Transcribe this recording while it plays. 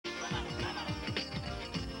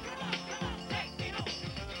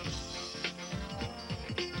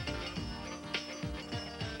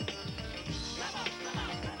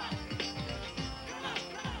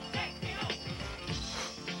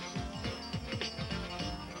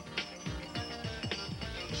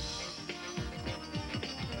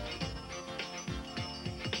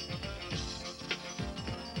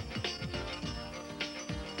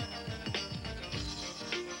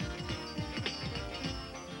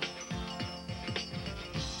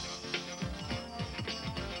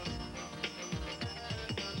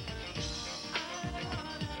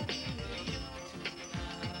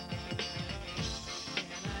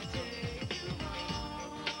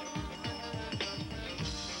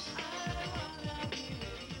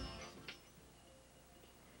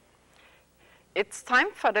it's time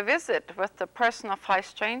for the visit with the person of high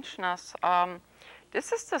strangeness.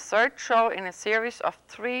 This is the third show in a series of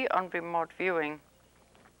 3 on remote viewing.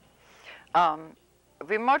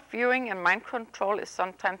 Remote viewing and mind control is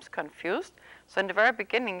sometimes confused. So in the very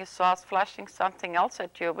beginning, you saw us flashing something else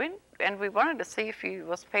at you, and we wanted to see if you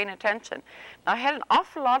was paying attention. Now, I had an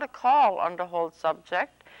awful lot of call on the whole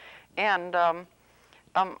subject, and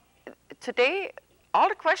today, all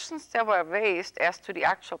the questions that were raised as to the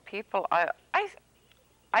actual people,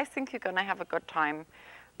 I think you're going to have a good time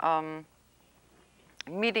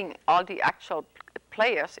meeting all the actual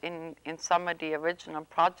players in some of the original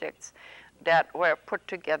projects that were put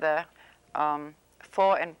together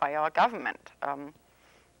for and by our government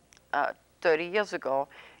 30 years ago.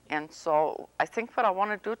 And so I think what I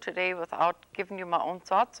want to do today, without giving you my own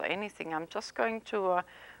thoughts or anything, I'm just going to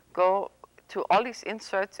go to all these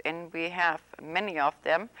inserts, and we have many of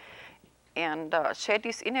them, and share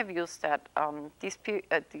these interviews that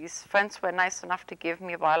these friends were nice enough to give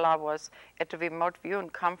me while I was at the Remote Viewing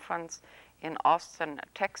Conference in Austin,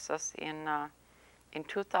 Texas in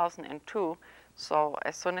 2002. So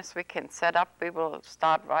as soon as we can set up, we will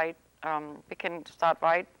start right. We can start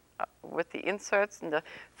right with the inserts. And the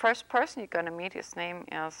first person you're going to meet, his name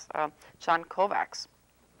is John Kovacs,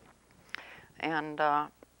 and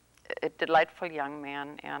a delightful young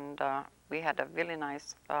man. And we had a really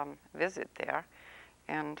nice visit there.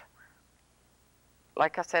 And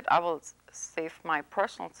like I said, I will save my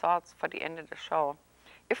personal thoughts for the end of the show,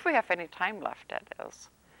 if we have any time left, that is.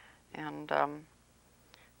 And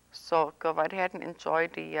so go right ahead and enjoy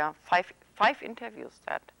the five interviews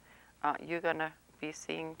that you're going to be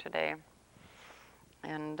seeing today.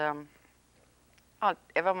 And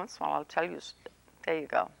every once in a while I'll tell you, there you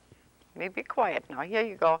go. Maybe be quiet now. Here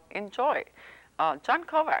you go. Enjoy. John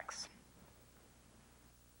Kovacs.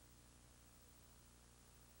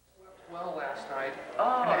 Slept well last night.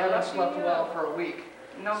 Oh, and I haven't slept well for a week.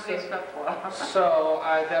 Nobody slept well. So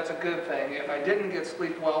that's a good thing. If I didn't get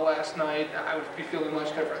sleep well last night, I would be feeling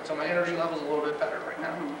much different. So my energy level's a little bit better right now.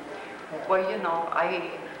 Mm-hmm. Yeah. Well, you know,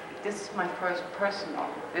 this is my first personal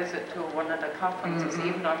visit to one of the conferences,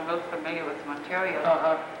 even though I'm real familiar with the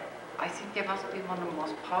material. I think they must be one of the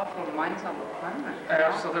most powerful minds on the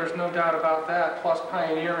planet. So there's no doubt about that, plus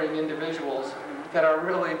pioneering individuals that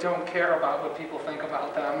really don't care about what people think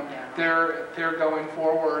about them. Yeah. They're going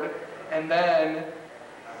forward. And then,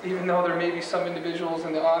 even though there may be some individuals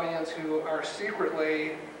in the audience who are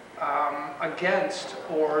secretly against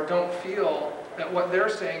or don't feel that what they're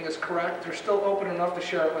saying is correct, they're still open enough to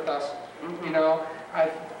share it with us. You know, I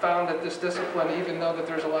found that this discipline, even though that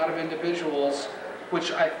there's a lot of individuals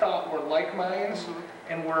which I thought were like minds,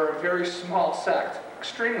 and we're a very small sect,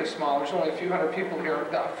 extremely small. There's only a few hundred people here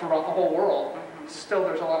throughout the whole world. Still,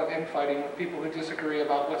 there's a lot of infighting with people who disagree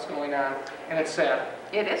about what's going on, and it's sad.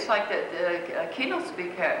 It is like the keynote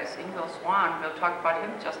speaker is Ingo Swann. We'll talk about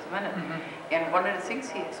him in just a minute. And one of the things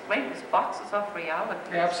he explained is boxes of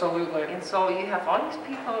reality. Absolutely. And so you have all these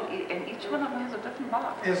people, and each one of them has a different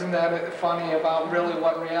box. Isn't that funny about really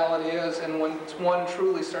what reality is? And when one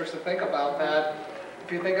truly starts to think about that,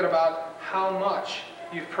 if you're thinking about how much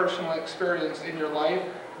you've personally experienced in your life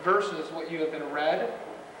versus what you have been read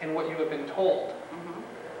and what you have been told.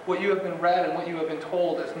 What you have been read and what you have been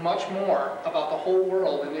told is much more about the whole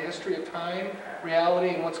world and the history of time,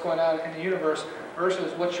 reality, and what's going on in the universe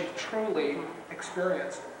versus what you've truly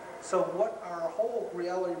experienced. So what our whole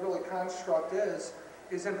reality really construct is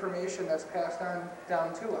information that's passed on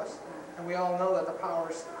down to us. And we all know that the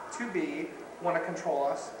powers to be want to control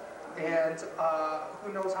us, and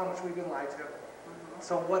who knows how much we've been lied to.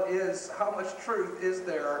 So how much truth is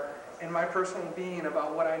there in my personal being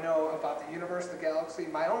about what I know about the universe, the galaxy,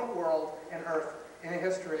 my own world, and Earth in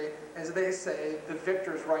history, as they say, the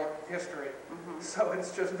victors write history. So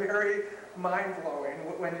it's just very mind-blowing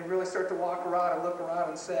when you really start to walk around and look around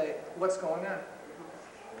and say, what's going on?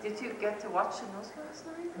 Did you get to watch the news last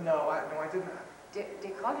night? No, I did not. They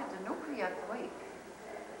called it the nuclear quake.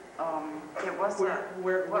 There was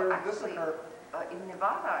where did this occur? In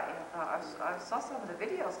Nevada. I saw some of the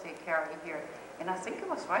videos they carried here, and I think it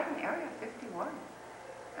was right in Area 51.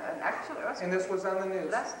 An actual earthquake. And this was on the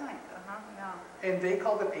news? Last night, yeah. And they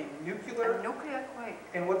called it a nuclear? A nuclear quake.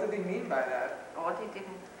 And what did they mean by that? Oh, they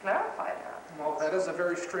didn't clarify that. Well, that is a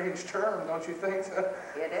very strange term, don't you think?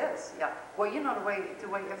 It is, yeah. Well, you know, the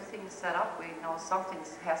way everything is set up, we know something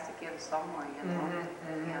has to give somewhere, you know.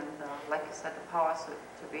 And like you said, the powers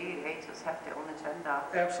to be, they just have their own agenda.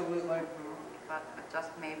 Absolutely. But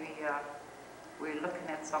just maybe we're looking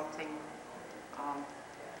at something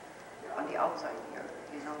on the outside here,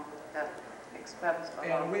 you know, that expands a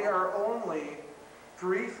lot. And we are only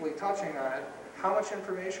briefly touching on it. How much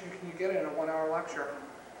information can you get in a 1-hour lecture?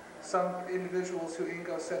 Some individuals who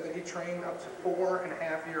Ingo said that he trained up to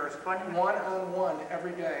 4.5 years, one-on-one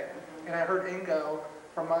every day. And I heard Ingo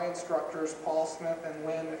from my instructors, Paul Smith and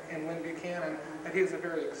Lynn Buchanan, that he is a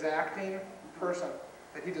very exacting person,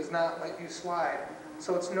 that he does not let you slide.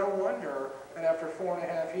 So it's no wonder that after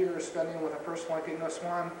 4.5 years spending with a person like Ingo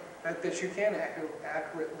Swan, that you can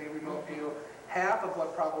accurately remote view. Half of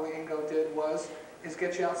what probably Ingo did is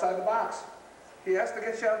get you outside the box. He has to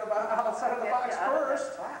get you outside of the box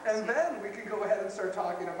first, and then we can go ahead and start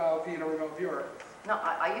talking about being a remote viewer. Now,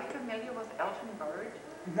 are you familiar with Elton Bird?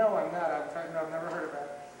 No, I'm not. I've never heard of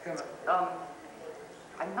him.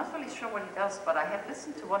 I'm not really sure what he does, but I had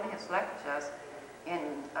listened to one of his lectures,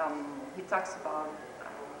 and he talks about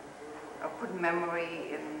putting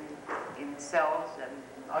memory in cells and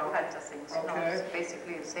all kinds of things. You know, it's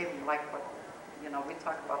basically the same like what we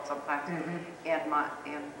talk about sometimes.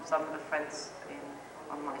 And some of the friends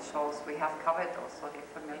on my shows, we have covered those, so they're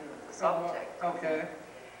familiar with the subject. Okay.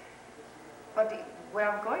 But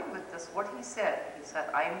where I'm going with this, what he said,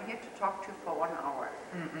 I am here to talk to you for 1 hour.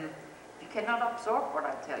 You cannot absorb what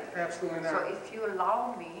I tell you. Absolutely not. So if you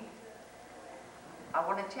allow me, I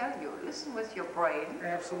want to tell you, listen with your brain.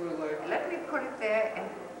 Absolutely. Let me put it there, and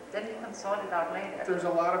then you can sort it out later. There's a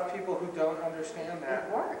lot of people who don't understand that.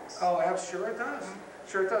 It works. Oh, sure it does.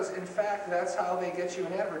 Sure it does. In fact, that's how they get you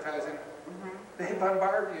in advertising. They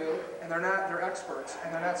bombard you, and they're experts,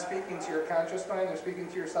 and they're not speaking to your conscious mind, they're speaking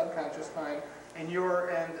to your subconscious mind, and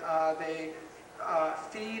they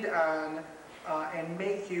feed on and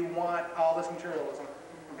make you want all this materialism.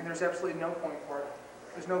 And there's absolutely no point for it.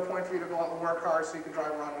 There's no point for you to go out and work hard so you can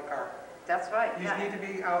drive around in a car. That's right. You need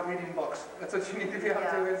to be out reading books. That's what you need to be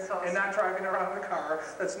out doing, and not driving around in a car.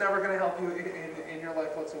 That's never going to help you in your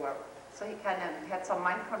life whatsoever. So he kind of had some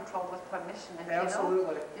mind control with permission. And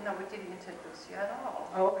absolutely. We didn't introduce you at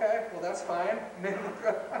all. Okay, well that's fine.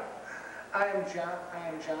 I am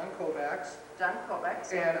John Kovacs. John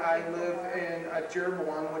Kovacs. And I live in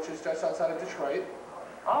Dearborn, which is just outside of Detroit.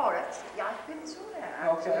 Oh, I've been through that.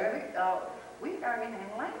 Okay. We are in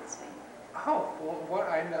Lansing. Oh, well,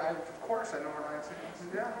 of course I know where Lansing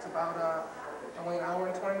is. Yeah, it's about only an hour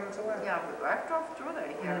and 20 minutes away. Yeah, I drove through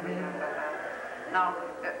there here. Now,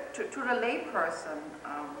 to the layperson,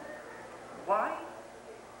 why?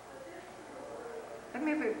 Let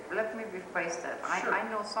me rephrase that. Sure. I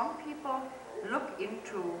know some people look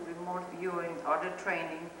into remote viewing or the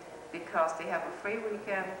training because they have a free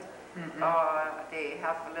weekend, or they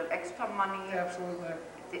have a little extra money. Absolutely.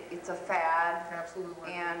 It's a fad.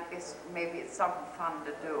 Absolutely. And maybe it's something fun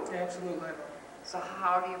to do. Absolutely. So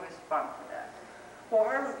how do you respond to that? Well,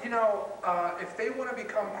 if they want to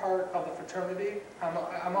become part of the fraternity,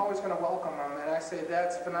 I'm always going to welcome them, and I say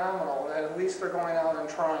that's phenomenal, that at least they're going out and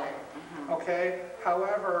trying, okay?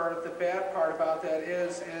 However, the bad part about that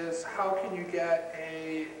is how can you get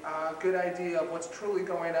a good idea of what's truly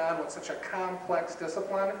going on with such a complex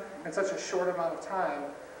discipline in such a short amount of time?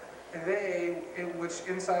 Which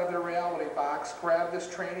inside of their reality box, grab this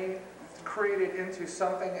training, create it into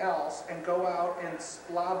something else, and go out and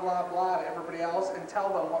blah, blah, blah to everybody else and tell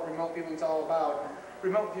them what remote viewing is all about.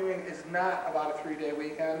 Remote viewing is not about a 3-day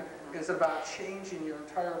weekend. It's about changing your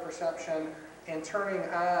entire perception and turning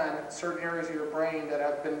on certain areas of your brain that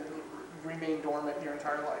have remained dormant in your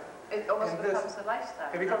entire life. It almost becomes a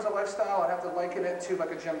lifestyle. It becomes a lifestyle. I'd have to liken it to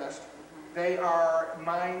like a gymnast. They are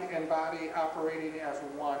mind and body operating as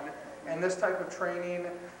one. And this type of training,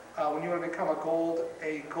 when you want to become a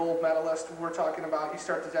gold medalist, we're talking about you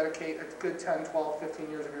start to dedicate a good 10, 12, 15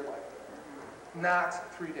 years of your life.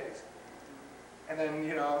 Not 3 days. And then,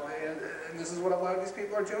 and this is what a lot of these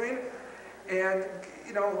people are doing. And,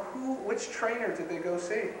 which trainer did they go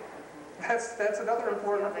see? That's another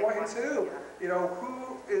important point too.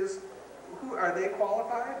 Who are they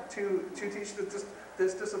qualified to teach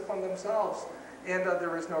this discipline themselves? And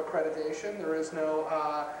there is no accreditation. There is no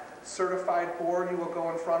certified board you will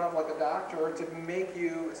go in front of like a doctor to make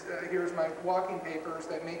you, here's my walking papers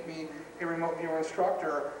that make me a remote viewer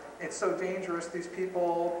instructor. It's so dangerous. These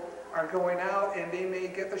people are going out and they may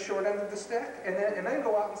get the short end of the stick and then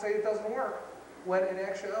go out and say it doesn't work. When in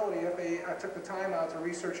actuality, if they took the time out to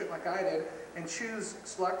research it like I did and choose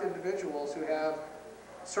select individuals who have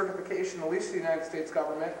certification, at least in the United States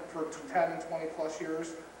government, for 10 and 20 plus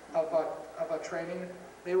years of a training,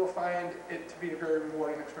 they will find it to be a very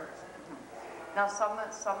rewarding experience. Now, some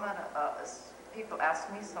people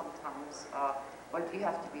ask me sometimes, well, do you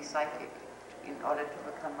have to be psychic in order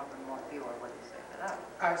to become a remote viewer? What do you say to that?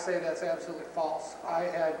 I say that's absolutely false. I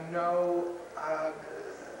had no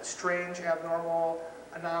strange, abnormal,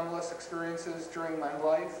 anomalous experiences during my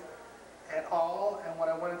life. at all. And when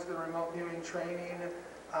I went into the remote viewing training,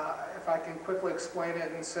 if I can quickly explain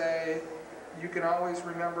it and say, you can always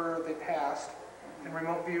remember the past, and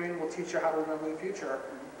remote viewing will teach you how to remember the future,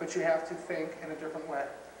 but you have to think in a different way.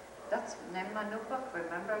 That's name my new book,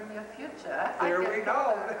 Remembering Your Future. There we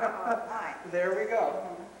go. There we go.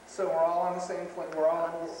 Mm-hmm. So we're all on the same we're all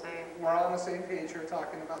on the same page here,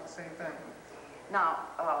 talking about the same thing. Now,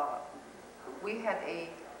 we had a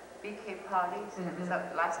BK party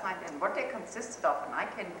last night, and what they consisted of, and I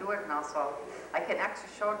can do it now, so I can actually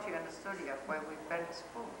show it to you in the studio where we bent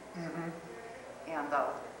spoons. And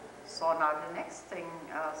so now the next thing,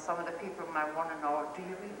 some of the people might want to know, do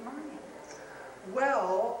you read minds?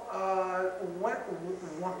 Well,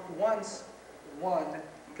 once one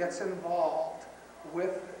gets involved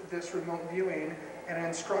with this remote viewing, an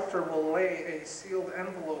instructor will lay a sealed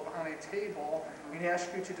envelope on a table and ask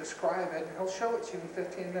you to describe it. He'll show it to you in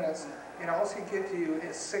 15 minutes, and all he gives you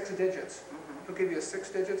is 6 digits. He'll give you 6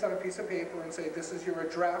 digits on a piece of paper and say, this is your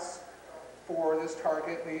address for this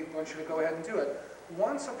target, we want you to go ahead and do it.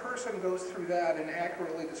 Once a person goes through that and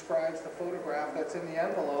accurately describes the photograph that's in the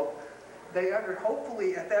envelope,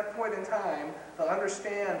 hopefully at that point in time, they'll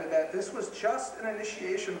understand that this was just an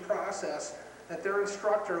initiation process, that their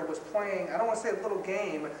instructor was playing, I don't want to say a little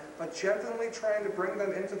game, but gently trying to bring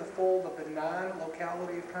them into the fold of the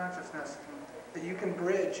non-locality of consciousness, that you can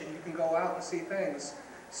bridge and you can go out and see things.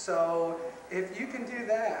 So if you can do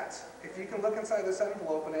that, if you can look inside this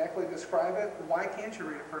envelope and accurately describe it, why can't you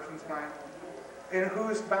read a person's mind? And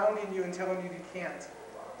who's bounding you and telling you you can't,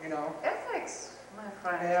 you know? Ethics, my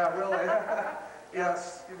friend. Yeah, really.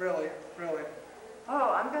 Yes, really, really.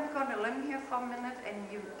 Oh, I'm going to go on a limb here for a minute, and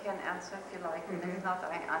you can answer if you like, and if not,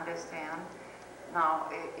 I understand. Now,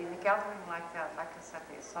 in a gathering like that, like I said,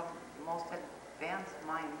 there's some most advanced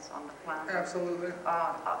minds on the planet. Absolutely.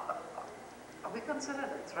 Are we considered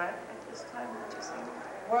a threat at this time, what you think?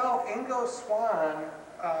 Well, Ingo Swann,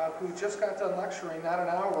 who just got done lecturing not an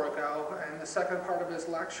hour ago, and the second part of his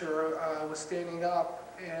lecture was standing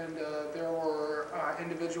up, and there were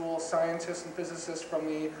individual scientists and physicists from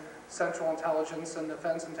the Central Intelligence and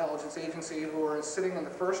Defense Intelligence Agency who were sitting in the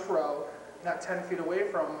first row, not 10 feet away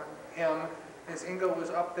from him, as Ingo was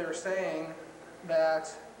up there saying that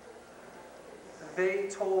they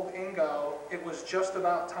told Ingo it was just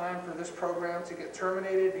about time for this program to get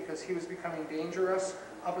terminated because he was becoming dangerous,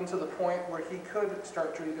 up until the point where he could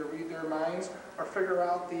start to either read their minds or figure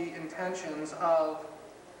out the intentions of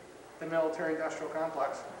the military-industrial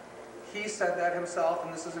complex. He said that himself,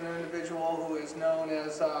 and this is an individual who is known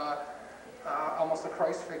as almost a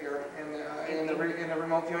Christ figure in the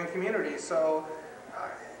remote viewing community. So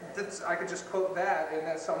I could just quote that, and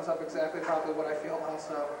that sums up exactly probably what I feel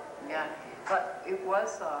also. Yeah, but it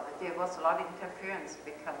was there was a lot of interference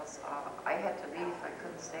because I had to leave. I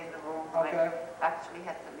couldn't stay in the room. Okay. I actually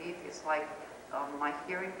had to leave. It's like my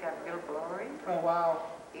hearing got real blurry. Oh wow.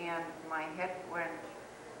 And my head went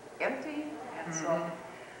empty, and so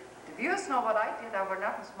the viewers know what I did. I went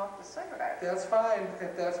up and smoked a cigarette. That's fine,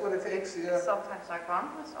 if that's what it takes. Yeah. Sometimes I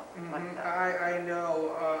ground myself like that. I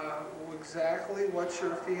know exactly what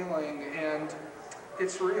you're feeling, and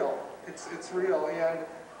it's real. It's real, and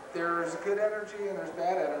there's good energy and there's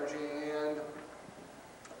bad energy,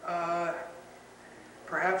 and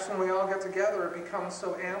perhaps when we all get together, it becomes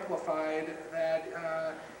so amplified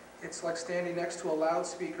that it's like standing next to a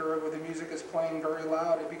loudspeaker where the music is playing very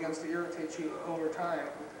loud. It begins to irritate you over time.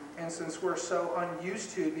 And since we're so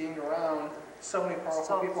unused to being around so many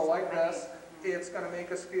powerful people like this, it's going to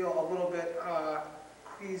make us feel a little bit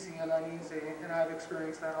queasy and uneasy, and I've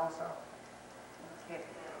experienced that also. Okay.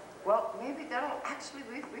 Well, maybe that'll actually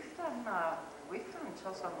we've done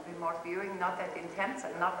shows on remote viewing, not that intense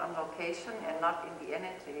and not on location and not in the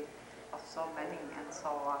energy of so many, and so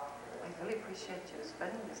I really appreciate you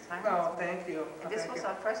spending this time with me. Oh, thank you. And this was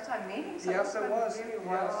our first time meeting, so yes, it was. Really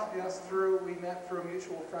well. Yes. We met through a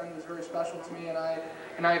mutual friend who's very special to me, and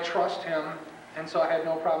I trust him, and so I had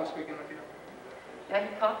no problem speaking with you. Yeah,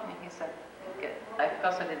 he called me. He said, okay. Of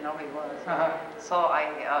course, I didn't know who he was. So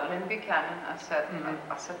Lynn Buchanan, I said,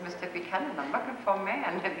 Mr. Buchanan, I'm looking for a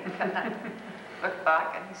man. And he kind of looked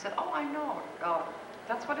back, and he said, oh, I know.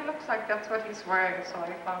 That's what it looks like. That's what he's wearing. So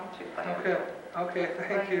I found you. Okay,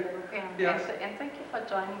 thank you. Yes. And thank you for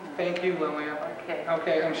joining me. Thank you, Lillian.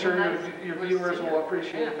 Okay, I'm sure your viewers will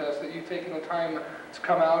appreciate this, that you've taken the time to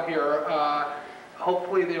come out here.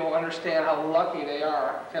 Hopefully they will understand how lucky they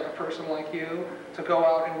are to have a person like you to go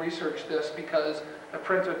out and research this, because the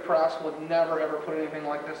printed press would never ever put anything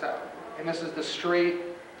like this out. And this is the straight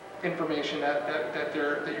information that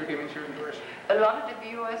you're giving to your viewers. A lot of the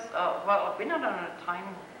viewers, well, we're not on a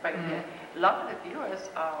time right here, a lot of the viewers,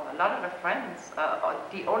 a lot of the friends,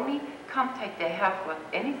 the only contact they have with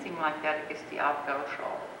anything like that is the Art Bell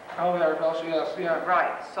show. Oh, the Art Bell show, yes, yeah.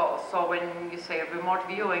 Right, so when you say remote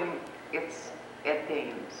viewing, it's at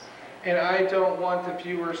games. And I don't want the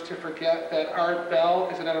viewers to forget that Art Bell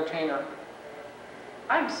is an entertainer.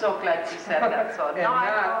 I'm so glad you said that. So And now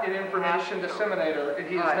not an information disseminator.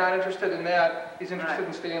 He is not interested in that. He's interested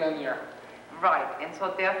in staying on the air. Right, and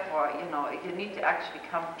so therefore, you know, you need to actually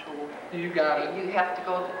come to. You got it. You have to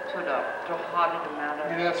go to the heart of the matter.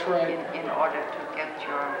 Yeah, that's right. In order to get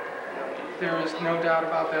your There is no doubt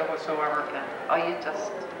about that whatsoever. Yeah. Oh, you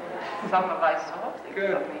just summarized the whole thing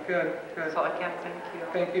Good, for me. good, good. So again, thank you.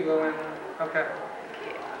 Thank you, Lillian. Okay.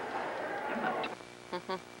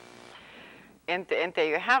 And there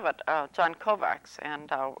you have it, John Kovacs.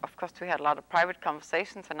 And of course, we had a lot of private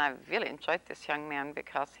conversations, and I really enjoyed this young man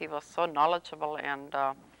because he was so knowledgeable and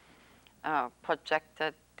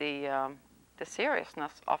projected the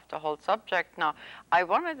seriousness of the whole subject. Now, I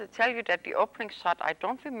wanted to tell you that the opening shot, I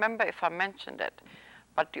don't remember if I mentioned it,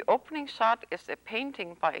 but the opening shot is a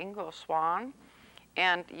painting by Ingo Swan,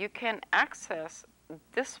 and you can access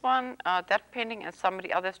this one, that painting, and some of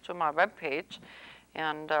the others to my webpage,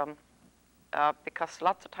 and because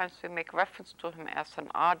lots of times we make reference to him as an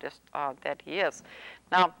artist that he is.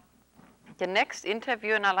 Now, the next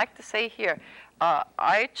interview, and I like to say here,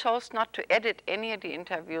 I chose not to edit any of the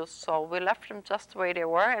interviews, so we left them just the way they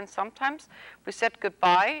were, and sometimes we said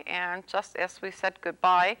goodbye, and just as we said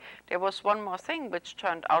goodbye, there was one more thing which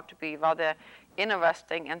turned out to be rather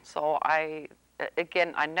interesting, and so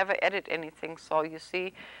again, I never edit anything, so you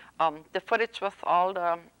see the footage with all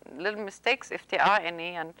the little mistakes, if there are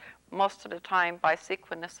any, and most of the time by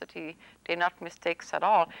synchronicity, they're not mistakes at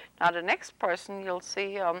all. Now, the next person you'll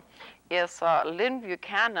see is Lynn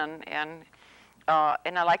Buchanan, and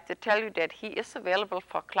I like to tell you that he is available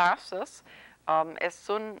for classes. As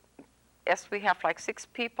soon as we have like 6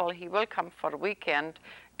 people, he will come for the weekend.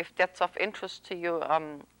 If that's of interest to you,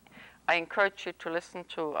 I encourage you to listen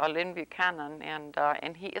to Lynn Buchanan,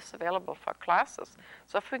 and he is available for classes.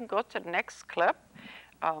 So if we can go to the next clip,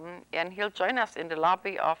 and he'll join us in the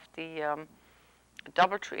lobby of the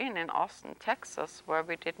DoubleTree Inn in Austin, Texas, where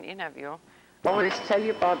we did an interview. I always tell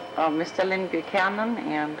you about Mr. Lynn Buchanan,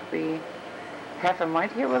 and we have him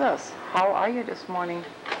right here with us. How are you this morning?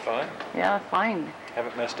 Fine. Yeah, fine.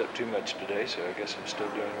 Haven't messed up too much today, so I guess I'm still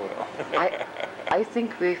doing well. I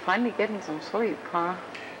think we're finally getting some sleep, huh?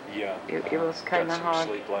 Yeah. It was kind of hard. Got some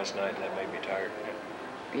sleep last night, and that made me tired.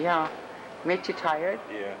 Yeah. Made you tired?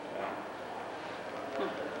 Yeah.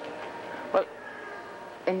 Well,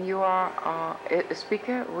 and you are a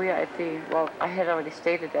speaker. We are at the, well, I had already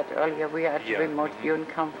stated that earlier, we are at the remote viewing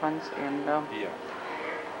conference, and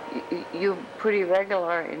you're pretty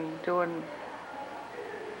regular in doing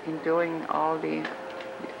all the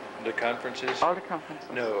conferences? All the conferences.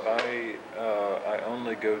 No, I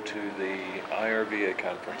only go to the IRVA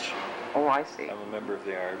conference. Oh, I see. I'm a member of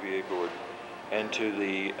the IRVA board, and to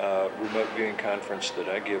the remote viewing conference that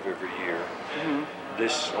I give every year. Mm-hmm.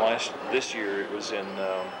 This year it was in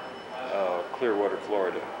Clearwater,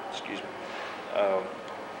 Florida. Excuse me.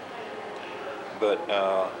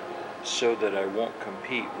 But so that I won't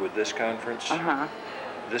compete with this conference.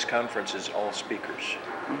 This conference is all speakers.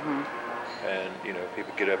 And, you know,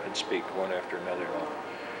 people get up and speak one after another.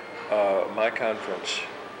 My conference,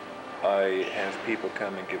 I have people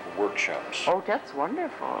come and give workshops. Oh, that's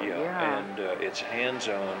wonderful. Yeah. And it's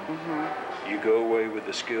hands-on. You go away with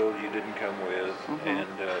the skill you didn't come with. And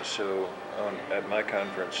so at my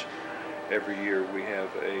conference, every year we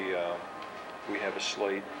have a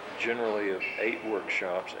slate generally of 8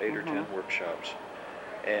 workshops, 8 or 10 workshops.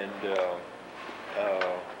 And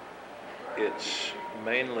it's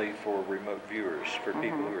mainly for remote viewers, for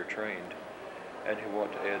people who are trained and who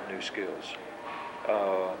want to add new skills.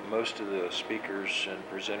 Most of the speakers and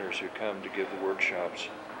presenters who come to give the workshops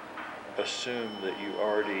assume that you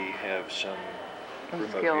already have some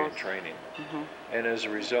remote viewing training. And as a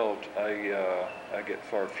result, I get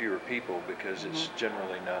far fewer people because it's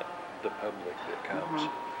generally not the public that comes.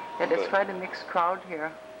 Yeah, it's quite a mixed crowd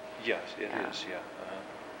here. Yes, it is, yeah.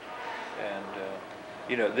 And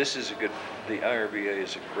you know, this is the IRVA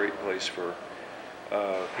is a great place for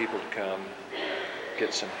people to come,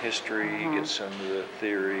 get some history, get some of the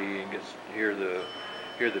theory, and hear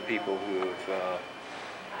the people who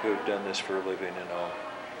have done this for a living and all.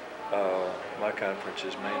 My conference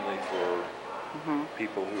is mainly for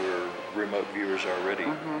people who are remote viewers already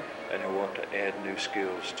and who want to add new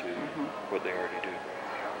skills to what they already do.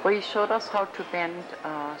 Well, you showed us how to bend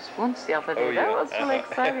spoons the other day. Oh, yeah. That was really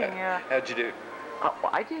exciting. Yeah. How'd you do?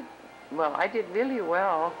 I did well, I did really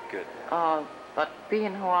well. Good. But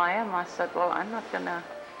being who I am, I said, well, I'm not gonna.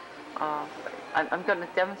 I'm gonna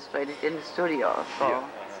demonstrate it in the studio.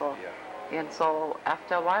 So, Yeah. and so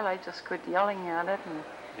after a while, I just quit yelling at it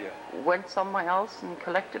and went somewhere else and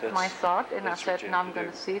collected my thought. And I said, now I'm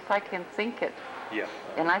gonna see if I can think it. Yeah.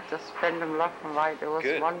 And I just spent them left and right. It was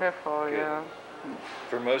wonderful. Good. Yeah.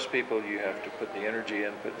 For most people, you have to put the energy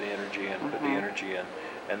in, put the energy in, put the energy in,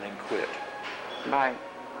 and then quit. Right.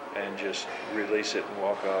 And just release it and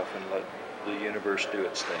walk off and let the universe do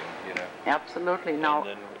its thing, you know. Absolutely. Now.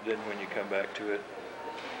 And then when you come back to it,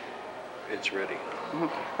 it's ready.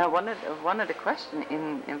 Now, one of the questions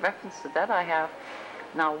in reference to that I have,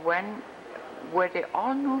 now were they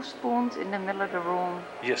all new spoons in the middle of the room?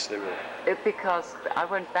 Yes, they were. Because I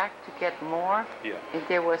went back to get more, Yeah. and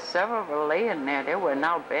there were several laying there. They were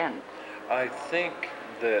now bent. I think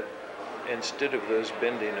that instead of those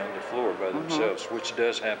bending on the floor by themselves, which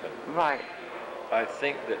does happen, Right. I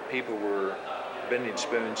think that people were bending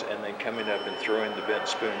spoons and then coming up and throwing the bent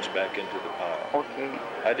spoons back into the pile. Okay.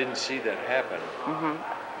 I didn't see that happen,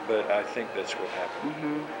 but I think that's what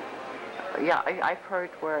happened. Yeah, I've heard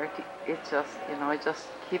where it just, it just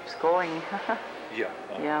keeps going. Yeah.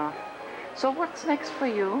 Yeah. So what's next for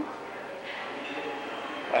you?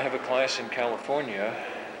 I have a class in California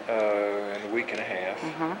in a week and a half,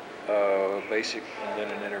 basic and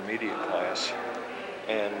then an intermediate class.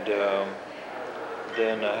 And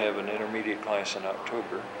then I have an intermediate class in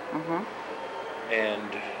October.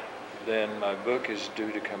 And then my book is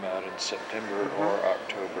due to come out in September or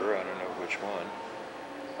October, I don't know which one.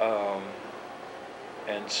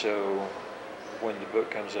 And so when the book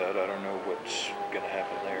comes out, I don't know what's going to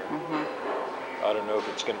happen there. I don't know if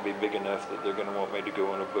it's going to be big enough that they're going to want me to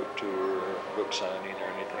go on a book tour or book signing or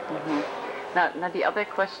anything like that. Now the other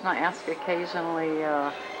question I ask occasionally,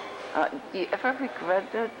 do you ever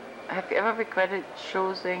have you ever regretted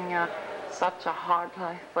choosing such a hard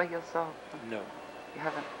life for yourself? No. You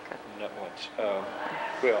haven't? Good. Not once.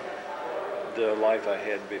 Well, the life I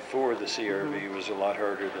had before the CRV was a lot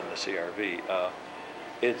harder than the CRV.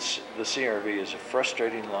 The CRV is a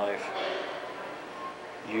frustrating life.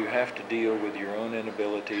 You have to deal with your own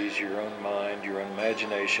inabilities, your own mind, your own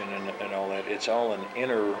imagination, and all that. It's all an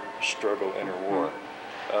inner struggle, inner war.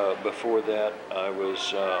 Before that, I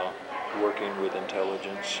was working with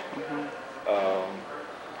intelligence,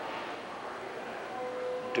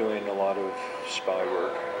 doing a lot of spy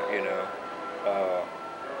work,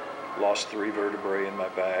 lost 3 vertebrae in my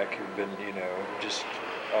back, been, just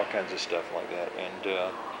all kinds of stuff like that.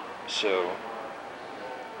 And so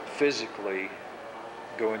physically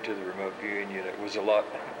going to the remote viewing unit was a lot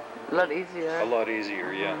easier. A lot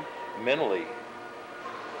easier, yeah. Mentally,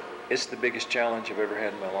 it's the biggest challenge I've ever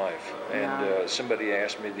had in my life. And somebody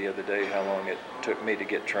asked me the other day how long it took me to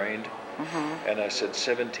get trained. And I said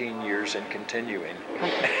 17 years and continuing.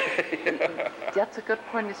 That's a good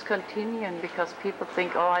point, is continuing, because people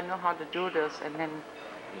think, oh, I know how to do this, and then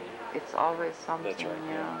it's always something. That's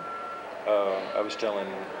right, I was telling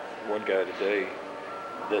one guy today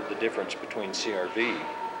that the difference between CRV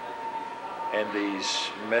and these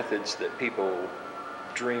methods that people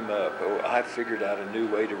dream up, oh, I figured out a new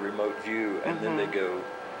way to remote view, and then they go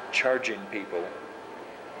charging people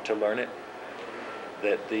to learn it,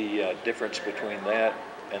 that the difference between that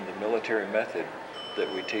and the military method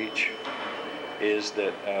that we teach is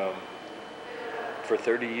that for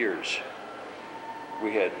 30 years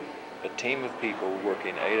we had a team of people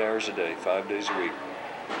working 8 hours a day, 5 days a week,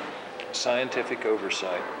 scientific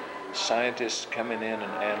oversight, scientists coming in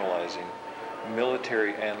and analyzing,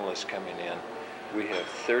 military analysts coming in. We have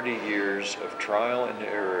 30 years of trial and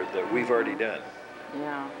error that we've already done.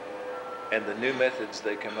 Yeah. And the new methods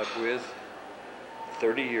they come up with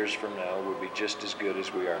 30 years from now will be just as good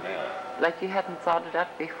as we are now. Like you hadn't thought of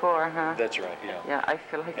that before, huh? That's right, yeah. Yeah, I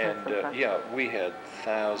feel like and that's yeah, we had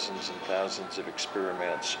thousands and thousands of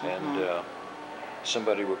experiments, and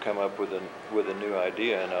somebody will come up with a new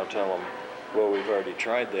idea, and I'll tell them, well, we've already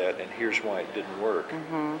tried that, and here's why it didn't work.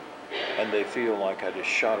 And they feel like I just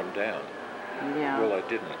shot them down. Yeah. Well, I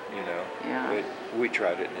didn't, Yeah. We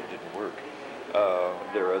tried it and it didn't work.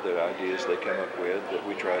 There are other ideas they come up with that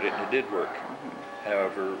we tried it and it did work.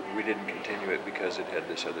 However, we didn't continue it because it had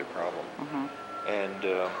this other problem.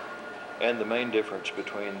 And the main difference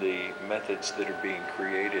between the methods that are being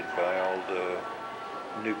created by all the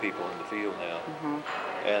new people in the field now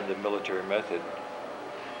and the military method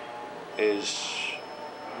is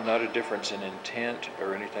not a difference in intent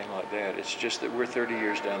or anything like that. It's just that we're 30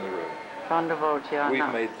 years down the road. On the road, yeah.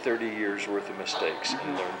 We've made 30 years worth of mistakes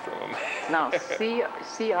and learned from them. Now,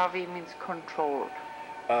 CRV means controlled.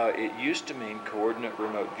 It used to mean coordinate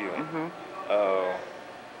remote viewing.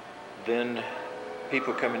 Then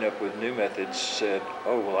people coming up with new methods said,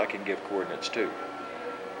 oh, well, I can give coordinates too.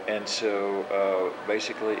 And so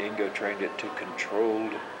basically Ingo trained it to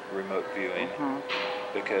controlled remote viewing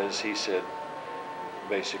because he said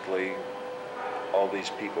basically all these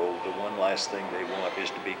people, the one last thing they want is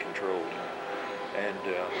to be controlled. And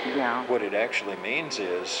what it actually means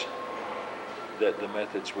is that the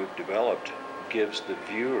methods we've developed gives the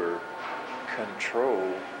viewer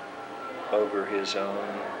control over his own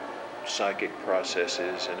psychic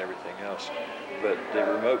processes and everything else. But the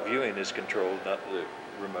remote viewing is controlled, not the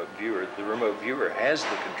remote viewer. The remote viewer has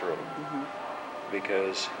the control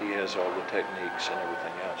because he has all the techniques and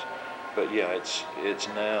everything else. But yeah, it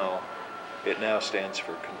now stands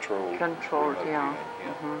for controlled remote viewing.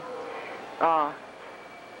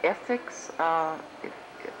 Ethics,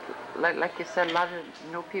 like you said, a lot of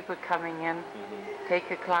new people coming in, take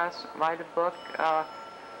a class, write a book.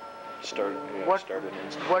 Start an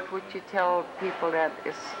institute. What would you tell people that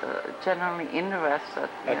is generally interested?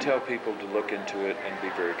 I tell people to look into it and be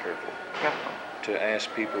very careful. To ask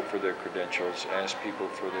people for their credentials, ask people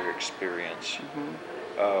for their experience.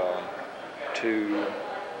 To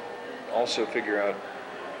also figure out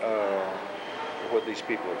what these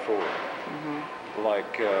people are for.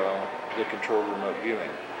 Like the controlled remote viewing.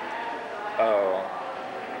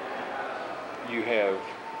 You have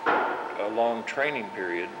a long training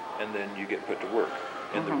period and then you get put to work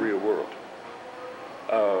in the real world.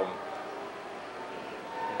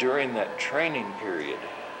 During that training period,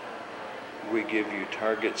 we give you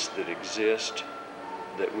targets that exist,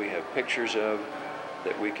 that we have pictures of,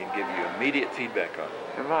 that we can give you immediate feedback on.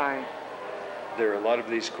 Right. There are a lot of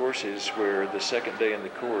these courses where the second day in the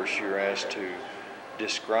course you're asked to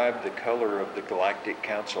describe the color of the Galactic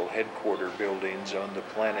Council headquarter buildings on the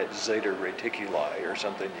planet Zeta Reticuli or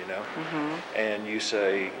something, you know? And you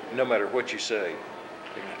say, no matter what you say,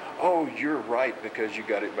 oh, you're right because you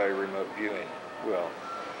got it by remote viewing. Well,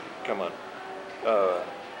 come on.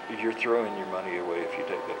 You're throwing your money away if you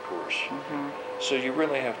take that course. So you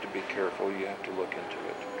really have to be careful. You have to look into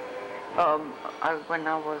it. When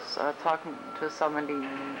I was talking to somebody,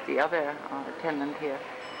 the other attendant here,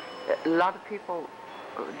 a lot of people,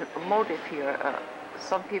 motive here,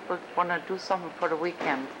 some people want to do something for the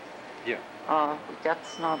weekend. Yeah.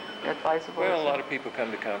 That's not advisable. Well, a lot of people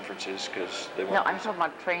come to conferences because they want No, I'm talking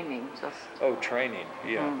about training, just. Oh, training,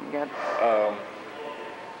 yeah.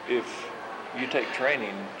 If you take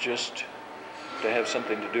training just to have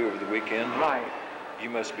something to do over the weekend, right, you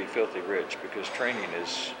must be filthy rich because training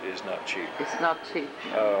is not cheap. It's not cheap.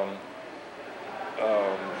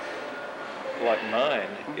 Like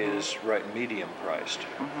mine is right medium priced,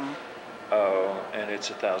 and it's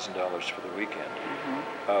 $1,000 for the weekend.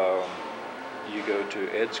 You go to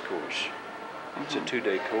Ed's course. It's a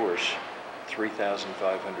 2-day course, $3,500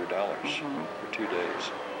 for 2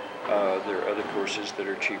 days. There are other courses that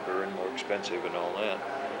are cheaper and more expensive and all that,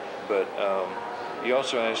 but you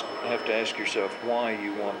also have to ask yourself why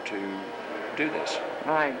you want to do this.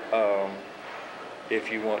 Right. If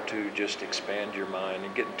you want to just expand your mind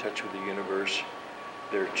and get in touch with the universe,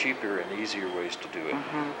 there are cheaper and easier ways to do it.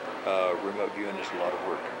 Remote viewing is a lot of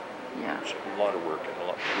work. Yeah. It's a lot of work and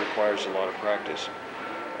it requires a lot of practice.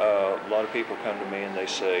 A lot of people come to me and they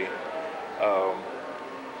say,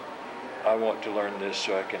 I want to learn this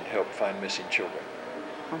so I can help find missing children.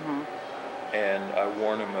 And I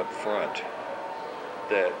warn them up front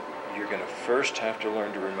that you're going to first have to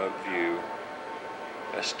learn to remote view,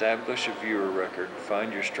 establish a viewer record,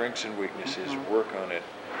 find your strengths and weaknesses, work on it.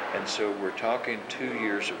 And so we're talking 2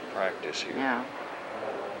 years of practice here. Yeah.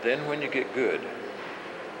 Then when you get good,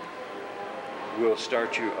 we'll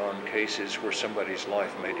start you on cases where somebody's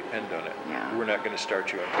life may depend on it. Yeah. We're not going to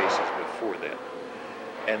start you on cases before that.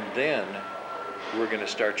 And then we're going to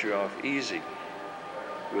start you off easy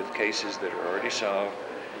with cases that are already solved.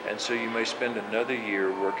 And so you may spend another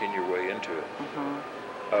year working your way into it.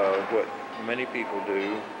 What many people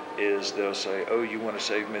do is they'll say, oh, you want to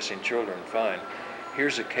save missing children? Fine.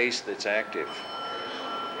 Here's a case that's active.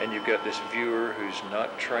 And you've got this viewer who's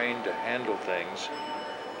not trained to handle things,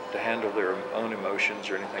 to handle their own emotions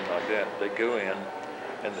or anything like that. They go in,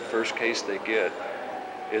 and the first case they get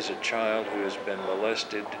is a child who has been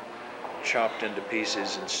molested, chopped into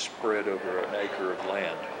pieces, and spread over an acre of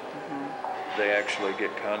land. They actually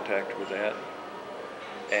get contact with that,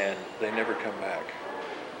 and they never come back.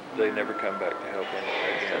 They never come back to help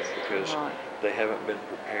anyone again because they haven't been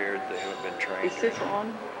prepared, they haven't been trained. Is this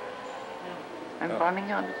on? I'm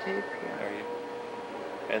running on the tape here. Are you?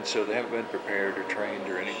 And so they haven't been prepared or trained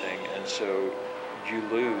or anything, and so you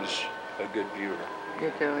lose a good viewer.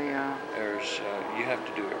 You do, yeah. You have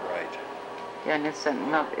to do it right. Yeah, and it's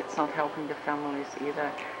not helping the families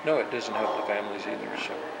either. No, it doesn't help the families either. Yeah.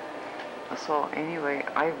 So. So anyway,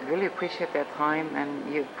 I really appreciate that time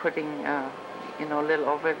and you putting, you know, a little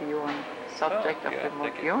overview on the subject of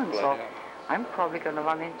remote viewing. So I'm probably going to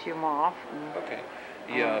run into you more often. Okay.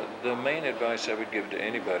 Yeah, the main advice I would give to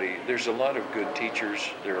anybody, there's a lot of good teachers,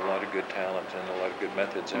 there are a lot of good talent and a lot of good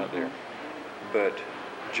methods out there, but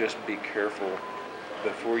just be careful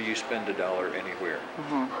before you spend a dollar anywhere.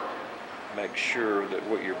 Make sure that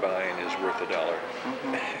what you're buying is worth $1.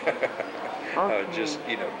 Okay. Just,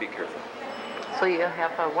 you know, be careful. So you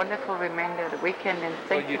have a wonderful remainder of the weekend, and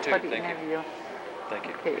thank you for the interview. Thank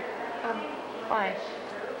you. Okay. Bye.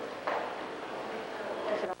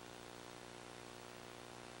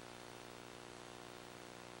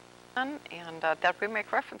 And that we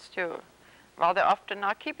make reference to rather often.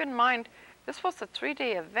 Now keep in mind, this was a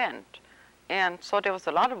 3-day event, and so there was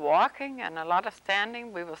a lot of walking and a lot of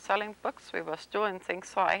standing. We were selling books, we were doing things,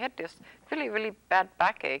 so I had this really, really bad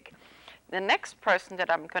backache. The next person that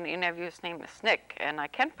I'm going to interview, his name is Nick, and I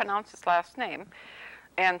can't pronounce his last name.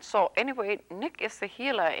 And so anyway, Nick is the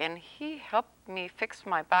healer, and he helped me fix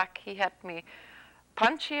my back. He had me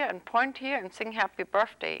punch here and point here and sing happy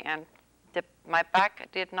birthday, and my back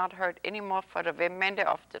did not hurt anymore for the remainder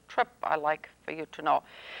of the trip, I like for you to know.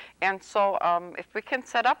 And so if we can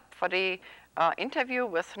set up for the interview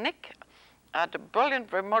with Nick, the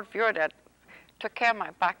brilliant remote viewer that took care of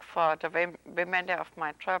my back for the remainder of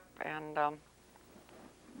my trip, and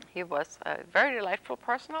he was a very delightful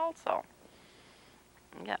person also.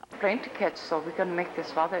 Yeah. Plane to catch, so we're going to make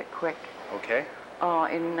this rather quick. Okay. I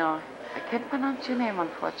can't pronounce your name,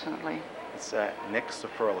 unfortunately. It's Nick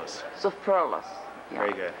Sofrolis. Sofrolis. Yeah.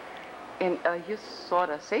 Very good. And you sort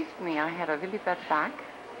of saved me. I had a really bad back,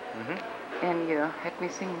 and you had me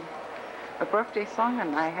sing a birthday song,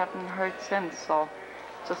 and I haven't heard since, so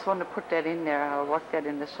just want to put that in there. I'll work that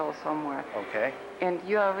in the show somewhere. Okay. And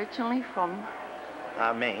you are originally from?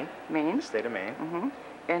 Maine. Maine? The state of Maine.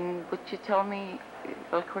 And would you tell me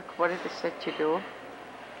real quick what it is that you do?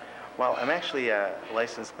 Well, I'm actually a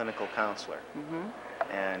licensed clinical counselor.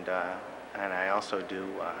 And I also do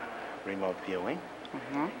remote viewing.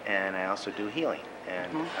 And I also do healing.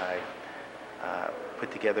 And I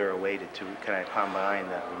put together a way to kind of combine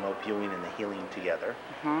the remote viewing and the healing together.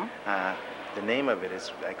 The name of it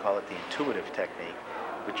is, I call it the intuitive technique,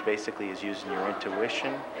 which basically is using your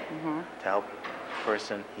intuition to help a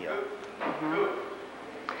person heal.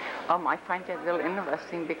 I find that real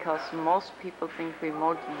interesting because most people think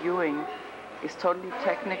remote viewing is totally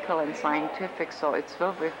technical and scientific, so it's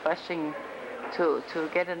real refreshing to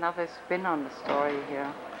get another spin on the story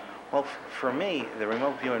here. Well, for me, the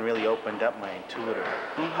remote viewing really opened up my intuitive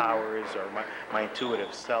powers, or my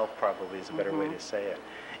intuitive self probably is a better way to say it.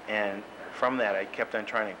 And from that, I kept on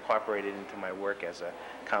trying to incorporate it into my work as a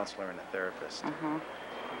counselor and a therapist.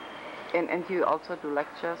 And you also do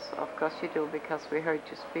lectures? Of course you do, because we heard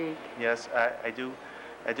you speak. Yes, I do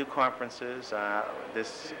conferences.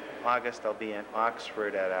 This August I'll be in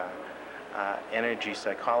Oxford at a energy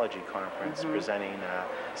psychology conference presenting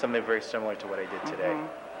something very similar to what I did today.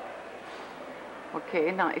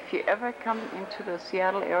 Okay, now if you ever come into the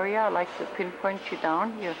Seattle area, I'd like to pinpoint you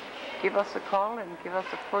down. You give us a call and give us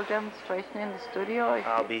a full demonstration in the studio.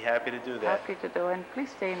 I'll be happy to do that. Happy to do, and please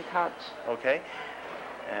stay in touch. Okay,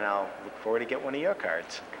 and I'll look forward to get one of your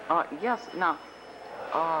cards. Yes, now,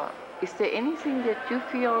 is there anything that you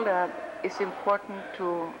feel that is important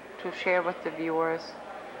to share with the viewers?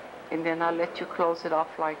 And then I'll let you close it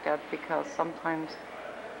off like that, because sometimes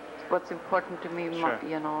what's important to me,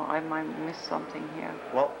 you know, I might miss something here.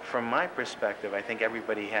 Well, from my perspective, I think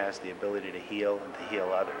everybody has the ability to heal and to heal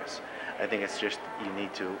others. I think it's just you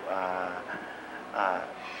need to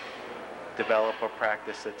develop or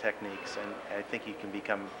practice the techniques, and I think you can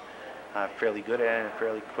become fairly good at it in a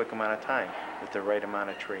fairly quick amount of time with the right amount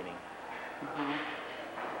of training.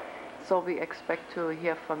 So we expect to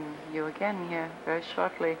hear from you again here very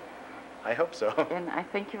shortly. I hope so. And I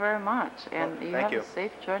thank you very much. And well, you have a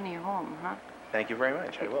safe journey home, huh? Thank you very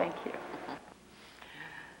much. Okay, I will. Thank you.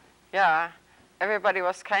 Yeah, everybody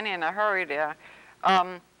was kind of in a hurry there.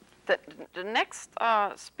 The next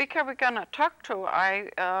speaker we're going to talk to,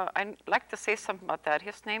 I'd like to say something about that.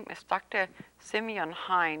 His name is Dr. Simeon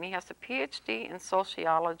Hein. He has a PhD in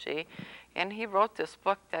sociology, and he wrote this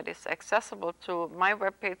book that is accessible to my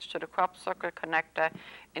webpage, to the Crop Circle Connector,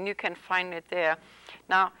 and you can find it there.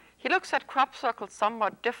 Now, he looks at crop circles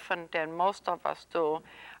somewhat different than most of us do.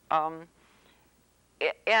 I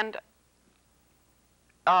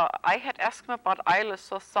had asked him about eyelets.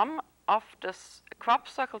 So some of the crop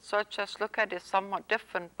circle searchers look at is somewhat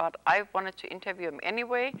different, but I wanted to interview him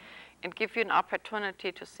anyway and give you an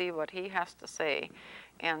opportunity to see what he has to say.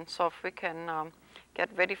 And so if we can get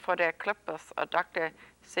ready for their clip with Dr.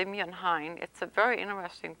 Simeon Hein. It's a very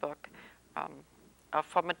interesting book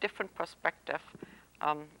from a different perspective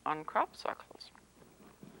on crop circles.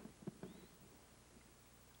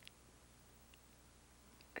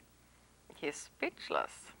 He's speechless.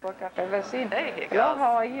 Book I've ever seen. There he Hello, goes.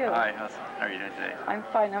 how are you? Hi, how are you doing today? I'm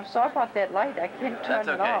fine. I'm sorry about that light. I can't turn That's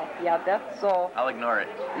it okay. off. Yeah, that's so. I'll ignore it.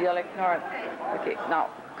 You'll ignore it. Okay, now,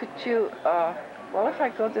 could you, well, if I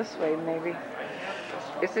go this way, maybe.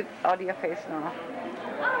 Is it out of your face now?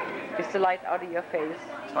 Is the light out of your face?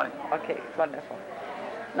 It's fine. Okay, wonderful.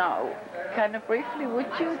 Now, kind of briefly, would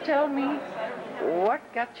you tell me what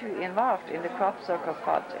got you involved in the crop circle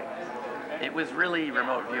project? It was really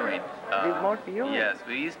remote viewing. Remote viewing? Yes,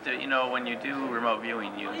 we used to, you know, when you do remote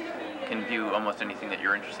viewing, you can view almost anything that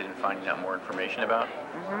you're interested in finding out more information about.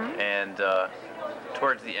 And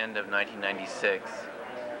towards the end of 1996,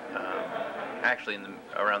 actually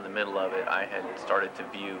around the middle of it, I had started to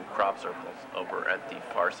view crop circles over at the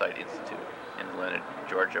Farsight Institute in Atlanta,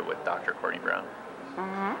 Georgia with Dr. Courtney Brown.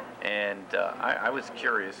 And I was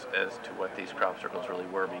curious as to what these crop circles really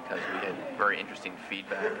were, because we had very interesting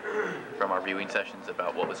feedback from our viewing sessions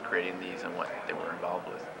about what was creating these and what they were involved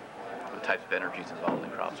with, the types of energies involved in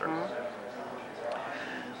crop circles.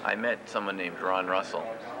 I met someone named Ron Russell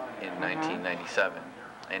in 1997,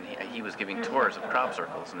 and he was giving tours of crop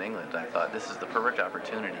circles in England. I thought, this is the perfect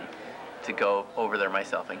opportunity to go over there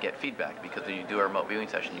myself and get feedback, because when you do a remote viewing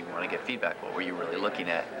session, you want to get feedback. What were you really looking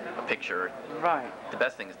at? A picture. Right. The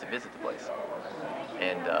best thing is to visit the place.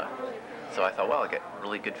 And so I thought, well, I'll get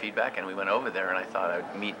really good feedback, and we went over there, and I thought I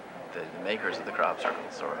would meet the makers of the crop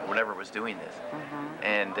circles, or whatever was doing this.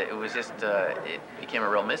 And it was just, it became a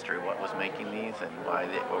real mystery what was making these, and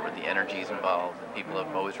what were the energies involved. And people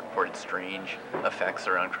have always reported strange effects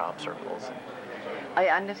around crop circles. I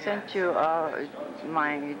understand you,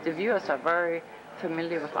 the viewers are very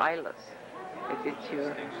familiar with eyelets. I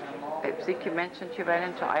think you mentioned you went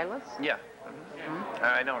into eyelets? Yeah.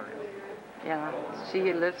 I know her. Yeah,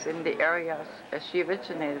 she lives in the area, she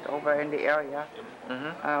originated over in the area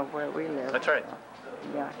where we live. That's right.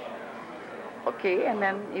 Yeah. Okay, and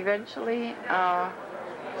then eventually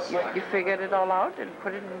you figured it all out and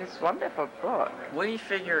put it in this wonderful book. We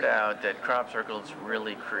figured out that crop circles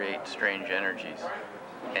really create strange energies,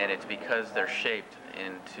 and it's because they're shaped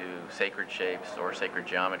into sacred shapes or sacred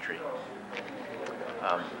geometry.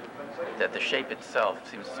 That the shape itself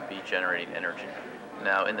seems to be generating energy.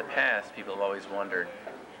 Now, in the past, people have always wondered,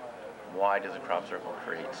 why does a crop circle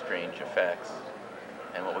create strange effects?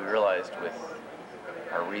 And what we realized with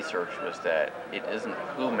our research was that it isn't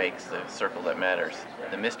who makes the circle that matters.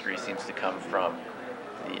 The mystery seems to come from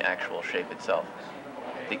the actual shape itself.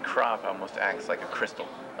 The crop almost acts like a crystal,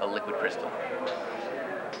 a liquid crystal.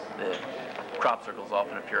 The crop circles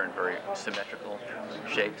often appear in very symmetrical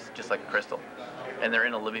shapes, just like a crystal. And they're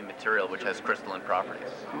in a living material which has crystalline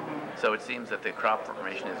properties. So it seems that the crop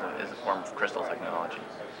formation is a form of crystal technology,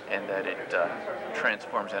 and that it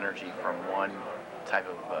transforms energy from one type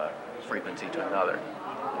of frequency to another,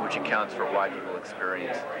 which accounts for why people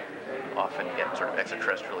often get sort of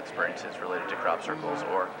extraterrestrial experiences related to crop circles,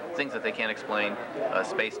 or things that they can't explain,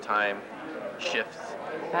 space-time shifts,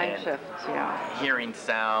 Time shifts, yeah. hearing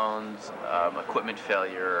sounds, equipment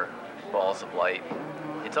failure, balls of light.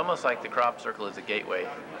 It's almost like the crop circle is a gateway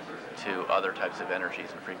to other types of energies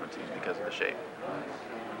and frequencies because of the shape.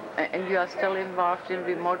 And you are still involved in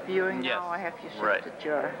remote viewing Yes. now? I have you shifted Right.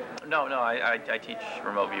 your... No, I teach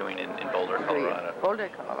remote viewing in Boulder, Colorado. Boulder,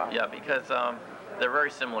 Colorado. Yeah, because they're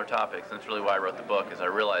very similar topics, and that's really why I wrote the book, is I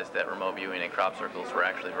realized that remote viewing and crop circles were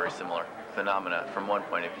actually very similar phenomena from one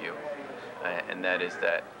point of view, and that is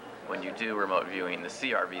that when you do remote viewing, the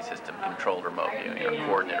CRV system, controlled remote viewing, or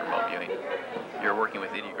coordinated remote viewing, you're working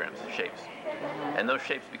with ideograms, shapes. And those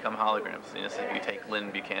shapes become holograms. And if you take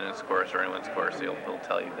Lynn Buchanan's course or anyone's course, they'll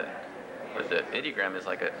tell you that the ideogram is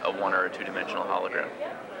like a one or a two-dimensional hologram.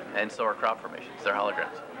 And so are crop formations, they're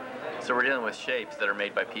holograms. So we're dealing with shapes that are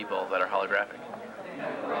made by people that are holographic.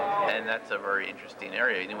 And that's a very interesting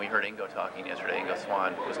area. And we heard Ingo talking yesterday. Ingo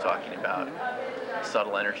Swan was talking about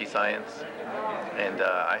subtle energy science. And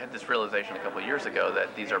I had this realization a couple of years ago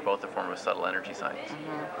that these are both a form of subtle energy science.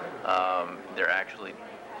 They're actually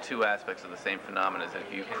two aspects of the same phenomenon. Is that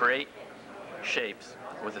if you create shapes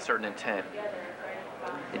with a certain intent,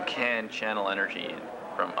 it can channel energy in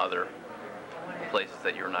from other places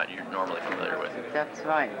that you're normally familiar with. That's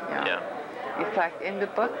right, yeah. Yeah. In fact, in the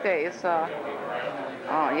book there is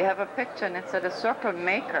Oh, you have a picture and it said a circle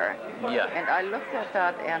maker. Yeah. And I looked at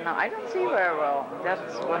that and I don't see very well.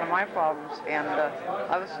 That's one of my problems. And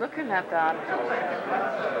I was looking at that.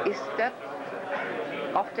 Is that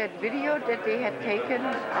of that video that they had taken?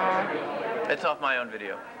 It's off my own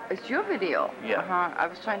video. It's your video? Yeah. I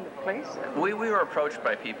was trying to place it. We were approached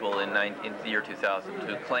by people in the year 2000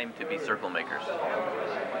 who claimed to be circle makers.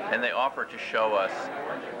 And they offered to show us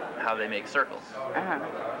how they make circles.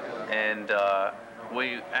 And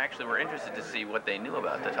we actually were interested to see what they knew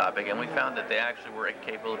about the topic, and we found that they actually were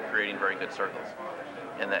capable of creating very good circles.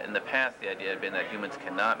 And that in the past the idea had been that humans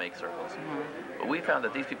cannot make circles. But we found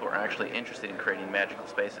that these people were actually interested in creating magical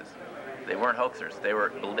spaces. They weren't hoaxers, they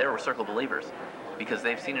were circle believers, because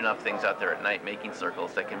they've seen enough things out there at night making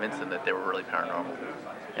circles that convinced them that they were really paranormal.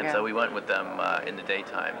 And so we went with them in the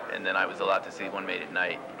daytime, and then I was allowed to see one made at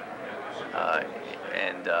night.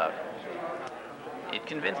 It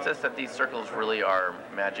convinced us that these circles really are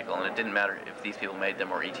magical, and it didn't matter if these people made them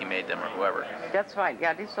or E.T. made them or whoever. That's right.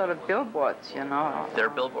 Yeah, these sort of billboards, you know. They're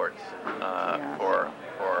billboards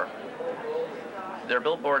they're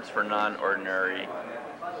billboards for non-ordinary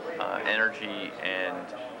energy, and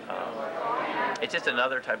it's just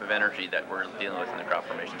another type of energy that we're dealing with in the crop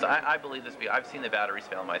formations. I believe this. I've seen the batteries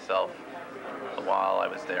fail myself while I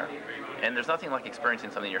was there. And there's nothing like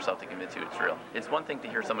experiencing something yourself to convince you it's real. It's one thing to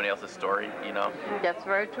hear somebody else's story, you know. That's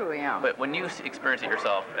very true, yeah. But when you experience it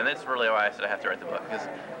yourself, and that's really why I said I have to write the book, because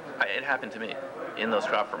it happened to me in those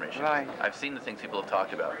crop formations. Right. I've seen the things people have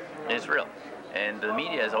talked about, and it's real. And the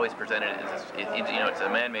media has always presented it as, it's a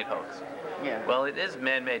man-made hoax. Yeah. Well, it is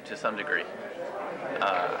man-made to some degree.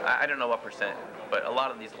 I don't know what percent, but a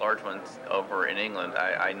lot of these large ones over in England,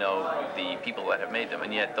 I know the people that have made them,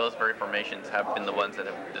 and yet those very formations have been the ones that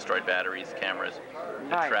have destroyed batteries, cameras,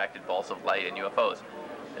 attracted balls of light and UFOs.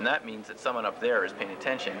 And that means that someone up there is paying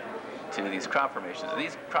attention to these crop formations.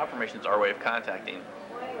 These crop formations are a way of contacting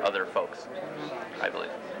other folks, I believe.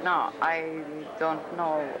 No, I don't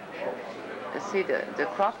know. See, the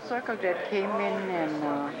crop circle that came in and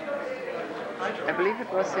I believe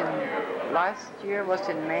it was in last year, was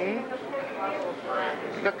in May.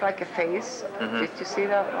 It looked like a face. Did you see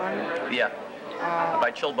that one? Yeah.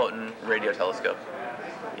 By Chilboten Radio Telescope.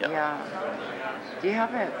 Yeah. Do you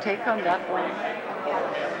have a take on that one?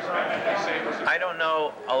 I don't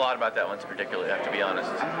know a lot about that one particularly, I have to be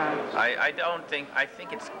honest. I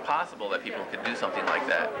think it's possible that people could do something like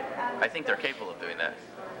that. I think they're capable of doing that.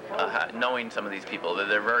 Knowing some of these people, that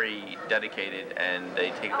they're very dedicated and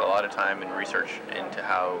they take a lot of time and research into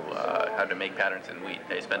how to make patterns in wheat.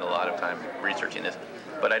 They spend a lot of time researching this,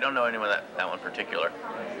 but I don't know anyone that one particular.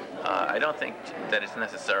 I don't think that it's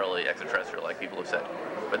necessarily extraterrestrial, like people have said.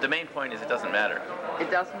 But the main point is it doesn't matter.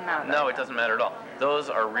 It doesn't matter. No, it doesn't matter at all. Those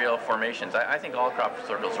are real formations. I think all crop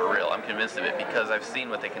circles are real. I'm convinced of it because I've seen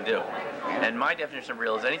what they can do. And my definition of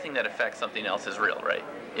real is anything that affects something else is real, right?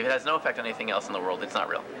 If it has no effect on anything else in the world, it's not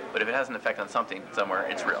real. But if it has an effect on something somewhere,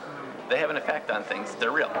 it's real. They have an effect on things,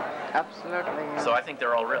 they're real. Absolutely. Yeah. So I think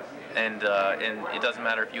they're all real. And it doesn't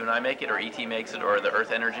matter if you and I make it or E.T. makes it or the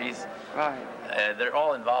Earth energies. Right. They're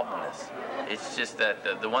all involved in this. It's just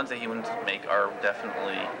that the ones that humans make are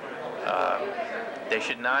definitely, they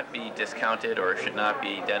should not be discounted or should not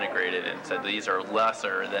be denigrated and said these are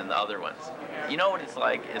lesser than the other ones. You know what it's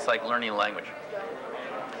like? It's like learning a language.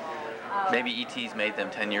 Maybe ETs made them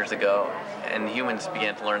 10 years ago, and humans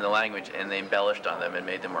began to learn the language, and they embellished on them and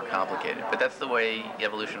made them more complicated. But that's the way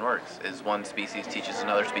evolution works, is one species teaches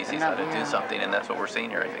another species how to do something, and that's what we're seeing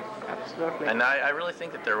here, I think. Absolutely. And I really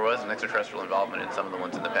think that there was an extraterrestrial involvement in some of the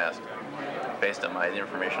ones in the past, based on the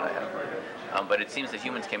information I have. But it seems that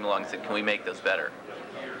humans came along and said, can we make those better?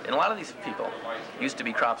 And a lot of these people used to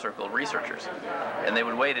be crop circle researchers, and they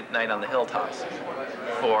would wait at night on the hilltops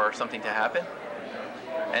for something to happen.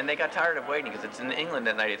 And they got tired of waiting because it's in England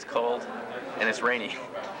at night, it's cold and it's rainy,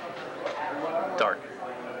 dark.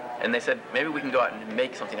 And they said, maybe we can go out and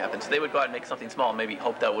make something happen. So they would go out and make something small, maybe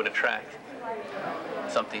hope that would attract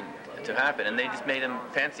something to happen. And they just made them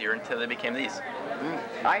fancier until they became these.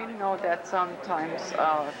 I know that sometimes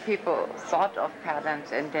people thought of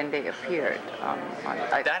patterns and then they appeared.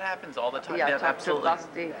 That happens all the time. Yeah,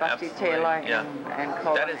 absolutely. Basti Taylor and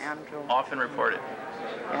Colin That is Andrew. often reported.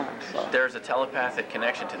 Yeah, so. There's a telepathic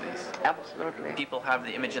connection to these. Absolutely. People have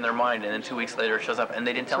the image in their mind, and then 2 weeks later it shows up, and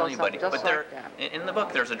they didn't tell anybody. But in the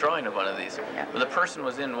book, there's a drawing of one of these. Yeah. Where the person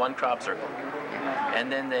was in one crop circle, and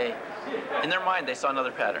then in their mind, they saw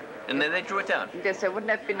another pattern, and then they drew it down. They said, wouldn't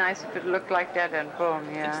that be nice if it looked like that, and boom,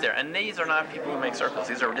 yeah. It's there. And these are not people who make circles.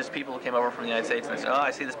 These are just people who came over from the United States and they said, oh,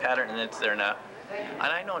 I see this pattern, and it's there now. And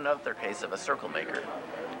I know another case of a circle maker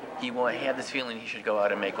he had this feeling he should go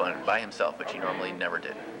out and make one by himself, which he normally never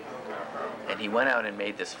did. And he went out and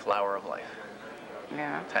made this flower of life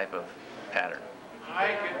type of pattern.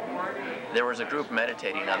 Hi, good morning. There was a group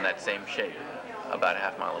meditating on that same shape about a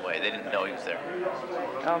half mile away. They didn't know he was there.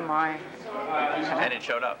 Oh my. And it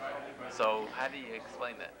showed up. So how do you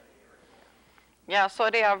explain that? Yeah, so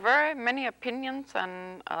there are very many opinions,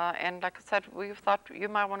 and like I said, we thought you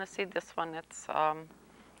might want to see this one. It's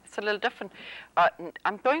a little different.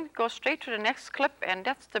 I'm going to go straight to the next clip, and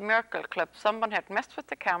that's the miracle clip. Someone had messed with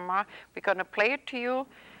the camera. We're going to play it to you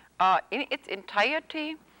in its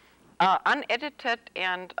entirety, unedited,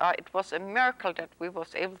 and it was a miracle that we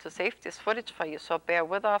was able to save this footage for you. So bear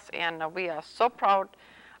with us, and we are so proud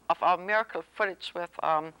of our miracle footage with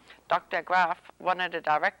Dr. Graf, one of the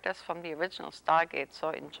directors from the original Stargate. So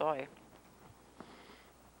enjoy.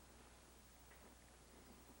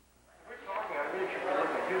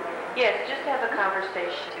 Yes, just have a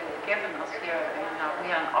conversation. Given us here, we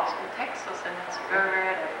are in Austin, Texas, and it's very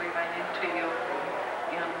rare that we run into you.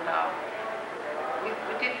 And we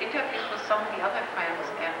did interviews with some of the other friends,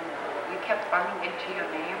 and we kept running into your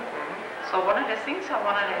name. So one of the things I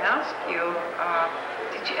wanted to ask you,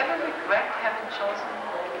 did you ever regret having chosen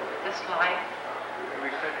this life?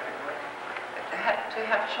 To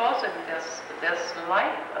have chosen this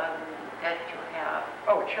life that you have.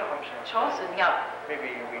 Oh, I'm sorry. Chosen, yeah.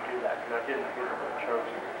 Maybe we do that, because I didn't hear the word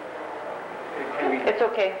chosen. It's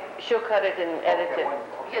okay. She'll cut it and edit it.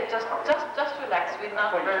 Yeah, just relax. We're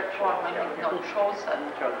not very formal. No, chosen.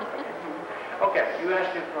 Chosen. Okay, you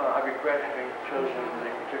asked if I regret having chosen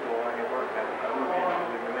the particular line of work that I moved into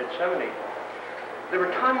in the mid-70s. There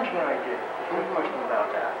were times when I did. There's no question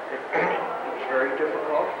about that. It was very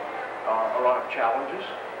difficult, a lot of challenges.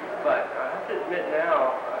 But I have to admit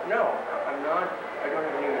now, no, I'm not. I don't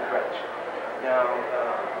have any regrets. Now,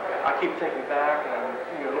 I keep thinking back, and I'm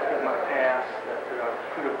looking at my path that I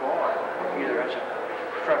could have gone, either as a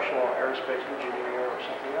professional aerospace engineer or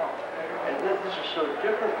something else. And this is so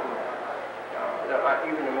different from that. That I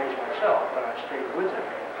even amazed myself when I stayed with it.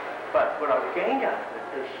 But what I've gained out of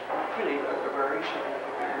it is really a very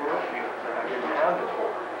significant worldview that I didn't have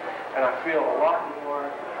before. And I feel a lot more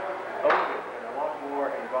open and a lot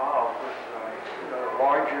more involved with the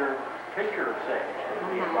larger picture of things,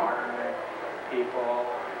 the environment,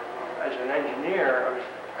 people. As an engineer, I was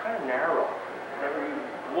kind of narrow. I never even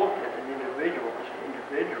looked at an individual as an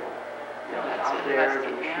individual. Out there,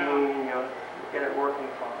 the machine, get it working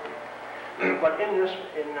properly. But in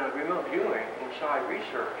remote viewing, inside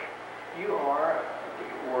research, you are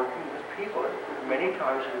working with people, many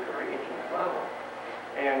times at a very intimate level.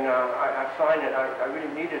 And I find that I really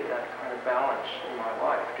needed that kind of balance in my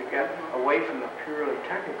life to get away from the purely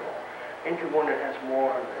technical into one that has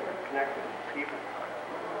more of a connecting with people.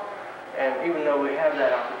 And even though we have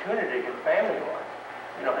that opportunity in family life,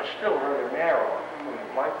 it's still rather narrow from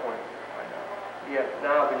my point of view. I know. Yet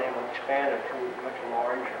now I've been able to expand it to a much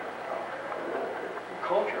larger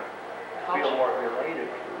culture, feel more related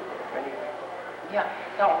to many people. Yeah.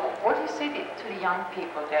 Now, what do you say to the young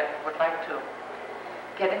people that would like to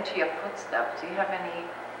get into your footsteps? Do you have any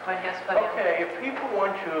pointers for them? Okay, if people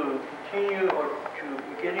want to continue or to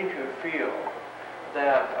get into a field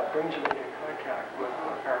that brings them into contact with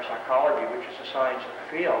parapsychology, which is a science of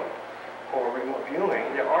the field, or remote viewing,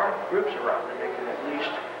 there are groups around that they can at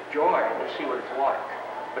least join and see what it's like.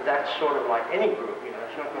 But that's sort of like any group,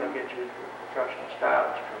 it's not going to get you professional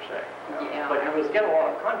status per se. Yeah. But you will get a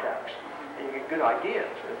lot of contacts and you get good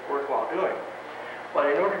ideas. It's worthwhile doing.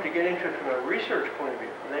 But in order to get into it from a research point of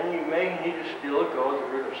view, then you may need to still go the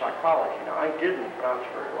route of psychology. Now, I didn't, but I was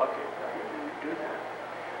very lucky that I didn't do that.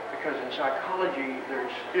 Because in psychology,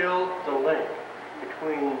 there's still the link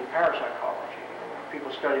between parapsychology,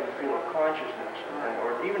 people studying the field of consciousness,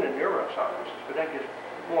 or even the neurosciences, but that gets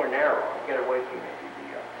more narrow, get away from maybe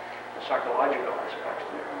the psychological aspects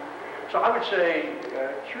there. So I would say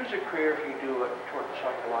choose a career if you do it toward the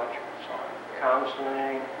psychological side.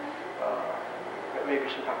 Counseling, maybe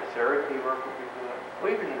some type of therapy work would be good, or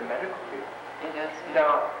even in the medical field. It is.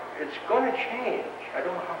 Now, it's going to change. I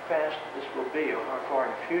don't know how fast this will be or how far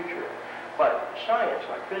in the future, but science,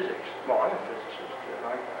 like physics, well, I'm a physicist,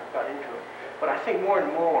 and I got into it, but I think more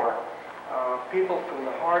and more people from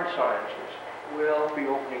the hard sciences will be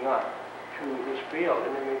opening up to this field,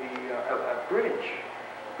 and there may be a bridge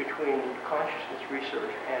between consciousness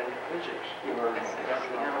research and physics emerging. That's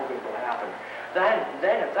what I'm hoping will happen. Then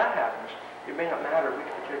if that happens, it may not matter which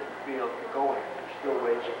particular field you go in. There's still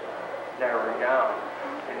ways of narrowing down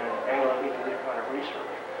and then angling into this kind of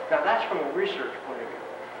research. Now that's from a research point of view.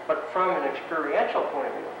 But from an experiential point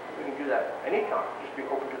of view, we can do that anytime. Just be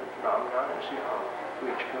open to the phenomenon and see how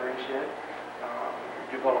we experience it.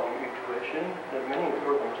 Develop your intuition. There are many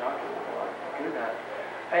programs out there that allow you to do that.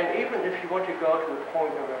 And even if you want to go to the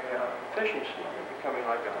point of efficiency, becoming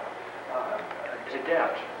like a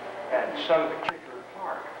adept at some particular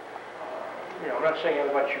part, I'm not saying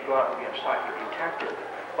everybody should go out and be a psychic detective,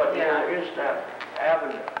 but there is that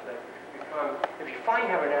avenue that you become, if you find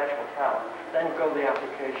you have a natural talent, then go the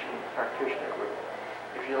application practitioner route.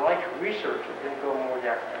 If you like to research it, then go more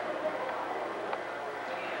the academic route.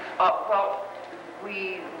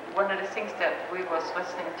 One of the things that we was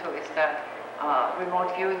listening to is that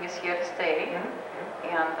remote viewing is here to stay, and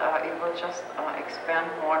it will just expand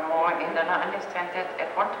more and more. And then I understand that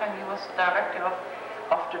at one time you was the director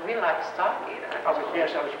of the Real Life Stargate.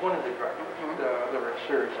 Yes, I was one of the directors. There were a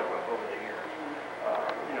series of them over the years.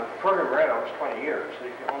 The program ran almost 20 years, so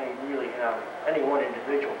you can only really have any one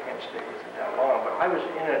individual can't stay with it that long. But I was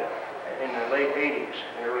in it in the late 80s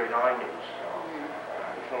and early 90s,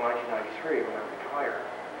 until 1993 when I retired.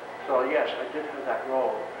 So yes, I did have that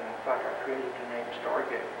role. And in fact, I created the name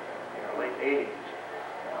Stargate in the late 80s.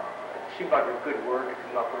 It seemed like a good word to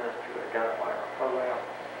come up with to identify our program.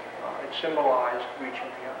 It symbolized reaching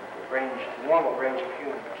the normal range of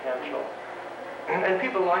human potential. And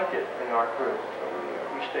people liked it in our group, so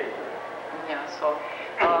we stayed with it. Yeah, so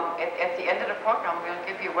at the end of the program, we'll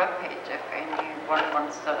give you a webpage if anyone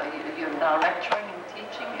wants to. You're now lecturing and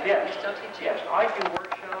teaching? Yes. You're still teaching? Yes, I do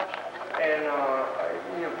workshops and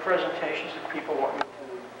presentations if people want me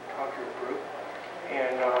to talk to a group.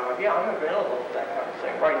 And yeah, I'm available for that kind of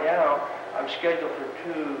thing. Right now, I'm scheduled for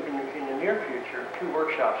in the near future, 2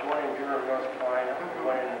 workshops, one in Durham, North Carolina, and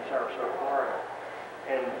one in Sarasota, Florida.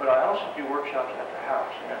 But I also do workshops at the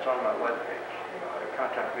house, and that's on my webpage.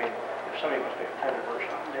 Contact me if somebody wants to attend a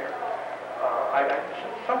workshop there. I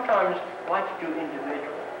sometimes like to do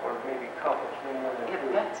individual or maybe couples, no more than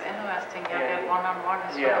 2. That's interesting. That one-on-one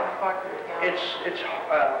is really important.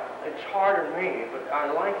 Yeah. It's hard on me, but I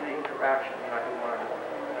like the interaction when I do one-on-one.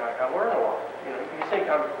 I learn a lot. You think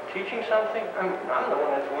I'm teaching something? I'm the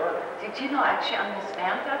one that's learning. Did you actually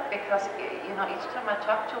understand that? Because each time I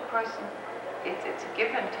talk to a person, it's a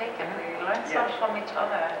give and take, and we learn something from each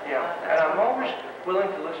other. Yeah, and I'm always willing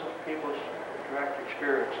to listen to people's direct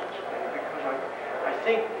experiences, because I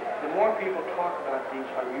think the more people talk about these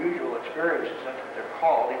unusual experiences, that's what they're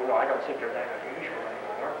called, even though I don't think they're that unusual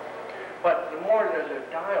anymore. But the more there's a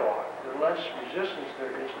dialogue, the less resistance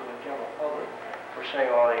there is in the general public for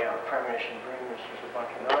saying, oh yeah, premonition dreams is just a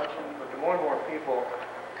bunch of nonsense. But the more and more people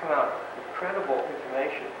come out with credible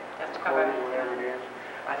information, whatever it is,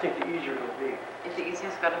 I think the easier it'll be. The easier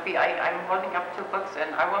it's going to be. I'm holding up 2 books,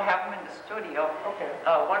 and I will have them in the studio. Okay.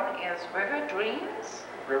 One is River Dreams.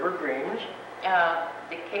 River Dreams.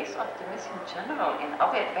 The Case of the Missing General and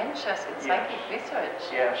Other Adventures in Psychic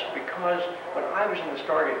Research. Yes, because when I was in the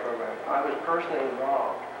Stargate program, I was personally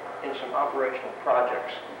involved in some operational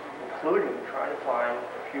projects, including trying to find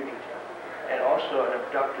a fugitive, and also an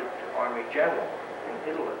abducted Army general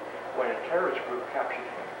in Italy when a terrorist group captured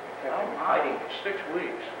him. Kept him hiding for 6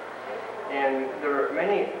 weeks. And there are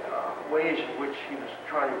many ways in which he was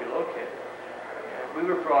trying to be located. And we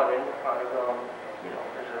were brought in kind of,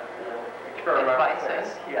 as an experimental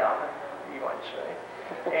Advisors. Yeah, you might say.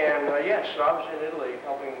 And yes, so I was in Italy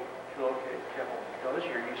helping to locate Temple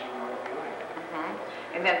Dozier using remote viewing.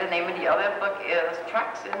 And then the name of the other book is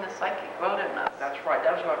Tracks in the Psychic Wilderness. That's right.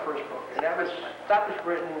 That was my first book. And that was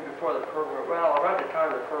written before the program, well, around the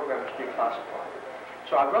time the program was declassified.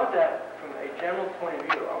 So I wrote that from a general point of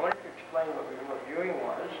view. I wanted to explain what remote viewing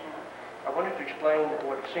was. I wanted to explain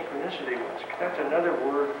what synchronicity was. That's another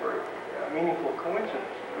word for meaningful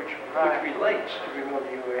coincidence, which relates to remote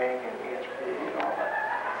viewing and ESP and all that.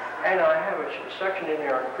 And I have a section in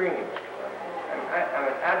there on dreams. I'm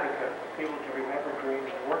an advocate for people to remember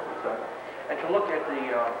dreams and work with them, and to look at the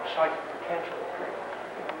psychic potential of dreams.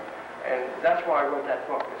 And that's why I wrote that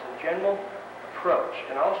book. It's a general approach,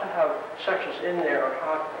 and I also have sections in there on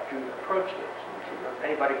how to approach this. So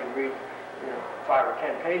anybody can read 5 or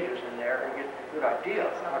 10 pages in there and get a good idea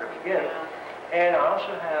of how to begin. And I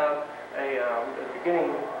also have the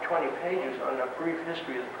beginning 20 pages on a brief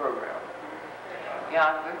history of the program.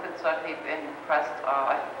 Yeah, we've been certainly been impressed.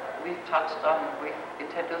 We've touched on, we've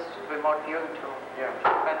introduced remote viewing to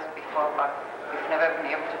friends before, but we've never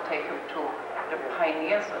been able to take them to the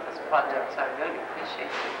pioneers of this project, so I really appreciate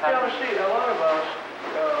it. Yeah, see, a lot of us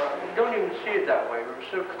don't even see it that way. We're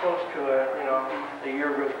so close to it, a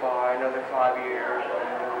year goes by, another 5 years,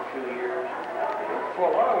 another 2 years.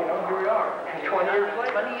 Before long, here we are, 20 years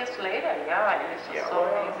later. 20 years later, yeah, it's just so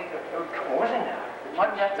amazing. More than that. More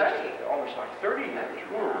than 30? Almost like 30 years.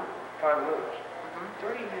 Ooh, time moves.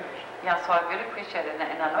 30 years. Yeah, so I really appreciate it,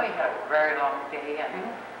 and I know you had a very long day, and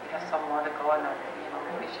you have some more to go, and I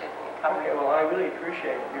appreciate you coming. Okay, well, I really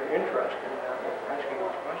appreciate your interest in asking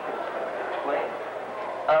these questions to explain.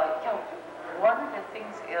 One of the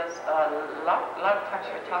things is a lot of times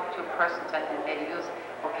we talk to persons and they use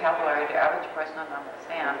vocabulary the average person doesn't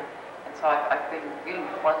understand. And so I've been really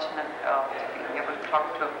fortunate to be able to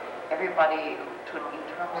talk to everybody in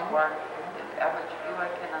terms where the average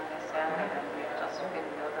viewer can understand it, and we've just been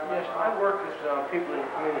Yes, I work with people in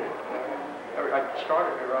the community. I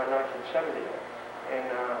started around 1970. And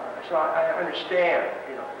so I understand,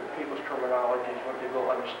 people's terminologies, what they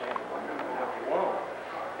will understand and what they won't.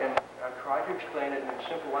 And I try to explain it in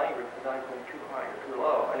simple language without going too high or too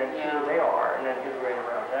low, and then see where they are, and then iterate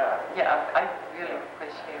around that. Yeah, I really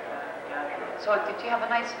appreciate that. Yeah. So did you have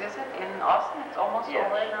a nice visit in Austin? It's almost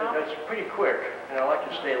over now? Yes, it's pretty quick, and I'd like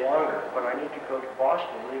to stay longer, but I need to go to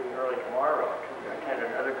Boston, leaving early tomorrow to attend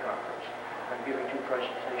another conference. I'm giving 2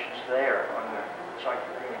 presentations there on the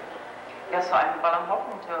psychedelics. Yes, I'm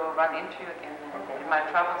hoping to run into you again in my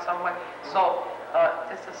travel somewhere. So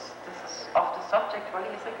this is off the subject. What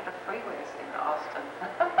do you think of the freeways in Austin?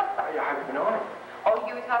 I haven't been on it. Oh,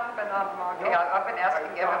 you haven't been on them? Okay, No, I've been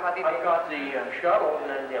asking everybody. I've got the shuttle and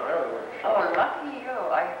then the island. Oh, lucky you.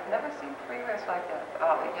 I've never seen freeways like that.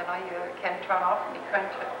 You can turn off and you can't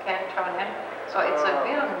turn in. So it's a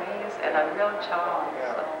real maze and a real challenge.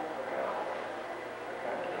 So.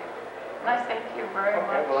 I thank you very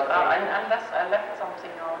much. Well, unless I left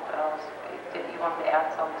something out, did you want to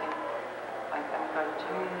add something? I'm going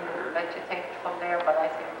to let you take it from there, but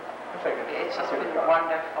I think it's just been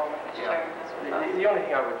wonderful sharing this with us. The only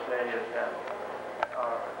thing I would say is that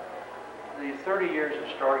the 30 years of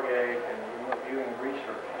Stargate and remote viewing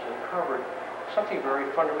research has uncovered something very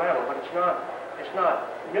fundamental, but it's not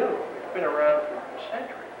new. It's been around for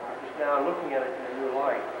centuries. We're just now looking at it in a new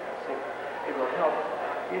light. I think it will help.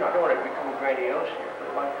 I don't want to become grandiose here, but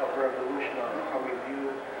it might help revolution on how we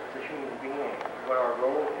view the human being, what our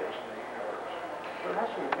role is in the universe. So it has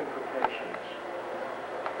some implications.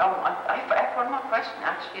 I have one more question,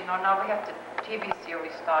 actually. Now we have the TV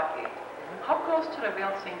series Stargate. How close to the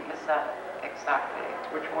real thing is that exactly?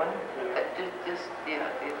 Which one? The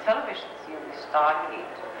television series Stargate.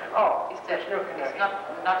 Oh, there's no connection.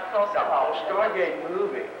 It's not close at all. The Stargate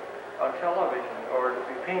movie on television, or if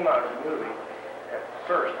it came out as a movie, at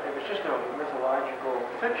first, it was just a mythological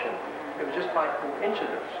fiction. It was just by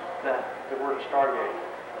coincidence that the word Stargate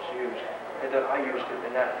was used, and that I used it,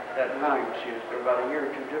 and that movie was used. There was about a year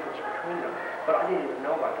or 2 difference between them, but I didn't even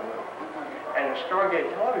know about the movie. And the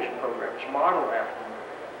Stargate television program is modeled after the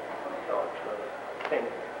movie. So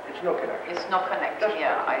it's no connection. It's no connection,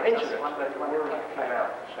 I just that wondered the word came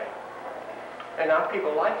out the same. And now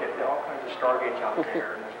people like it. There are all kinds of Stargates out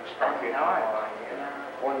there, and there's a Stargate online, and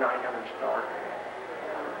 1-900 Stargate.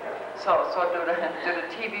 So do the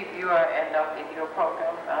TV viewer end up in your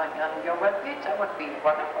program on your webpage? That would be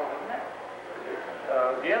wonderful, wouldn't it?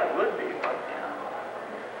 Yeah, it would be, but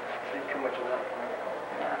think too much of that.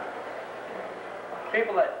 Yeah.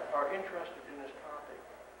 People that are interested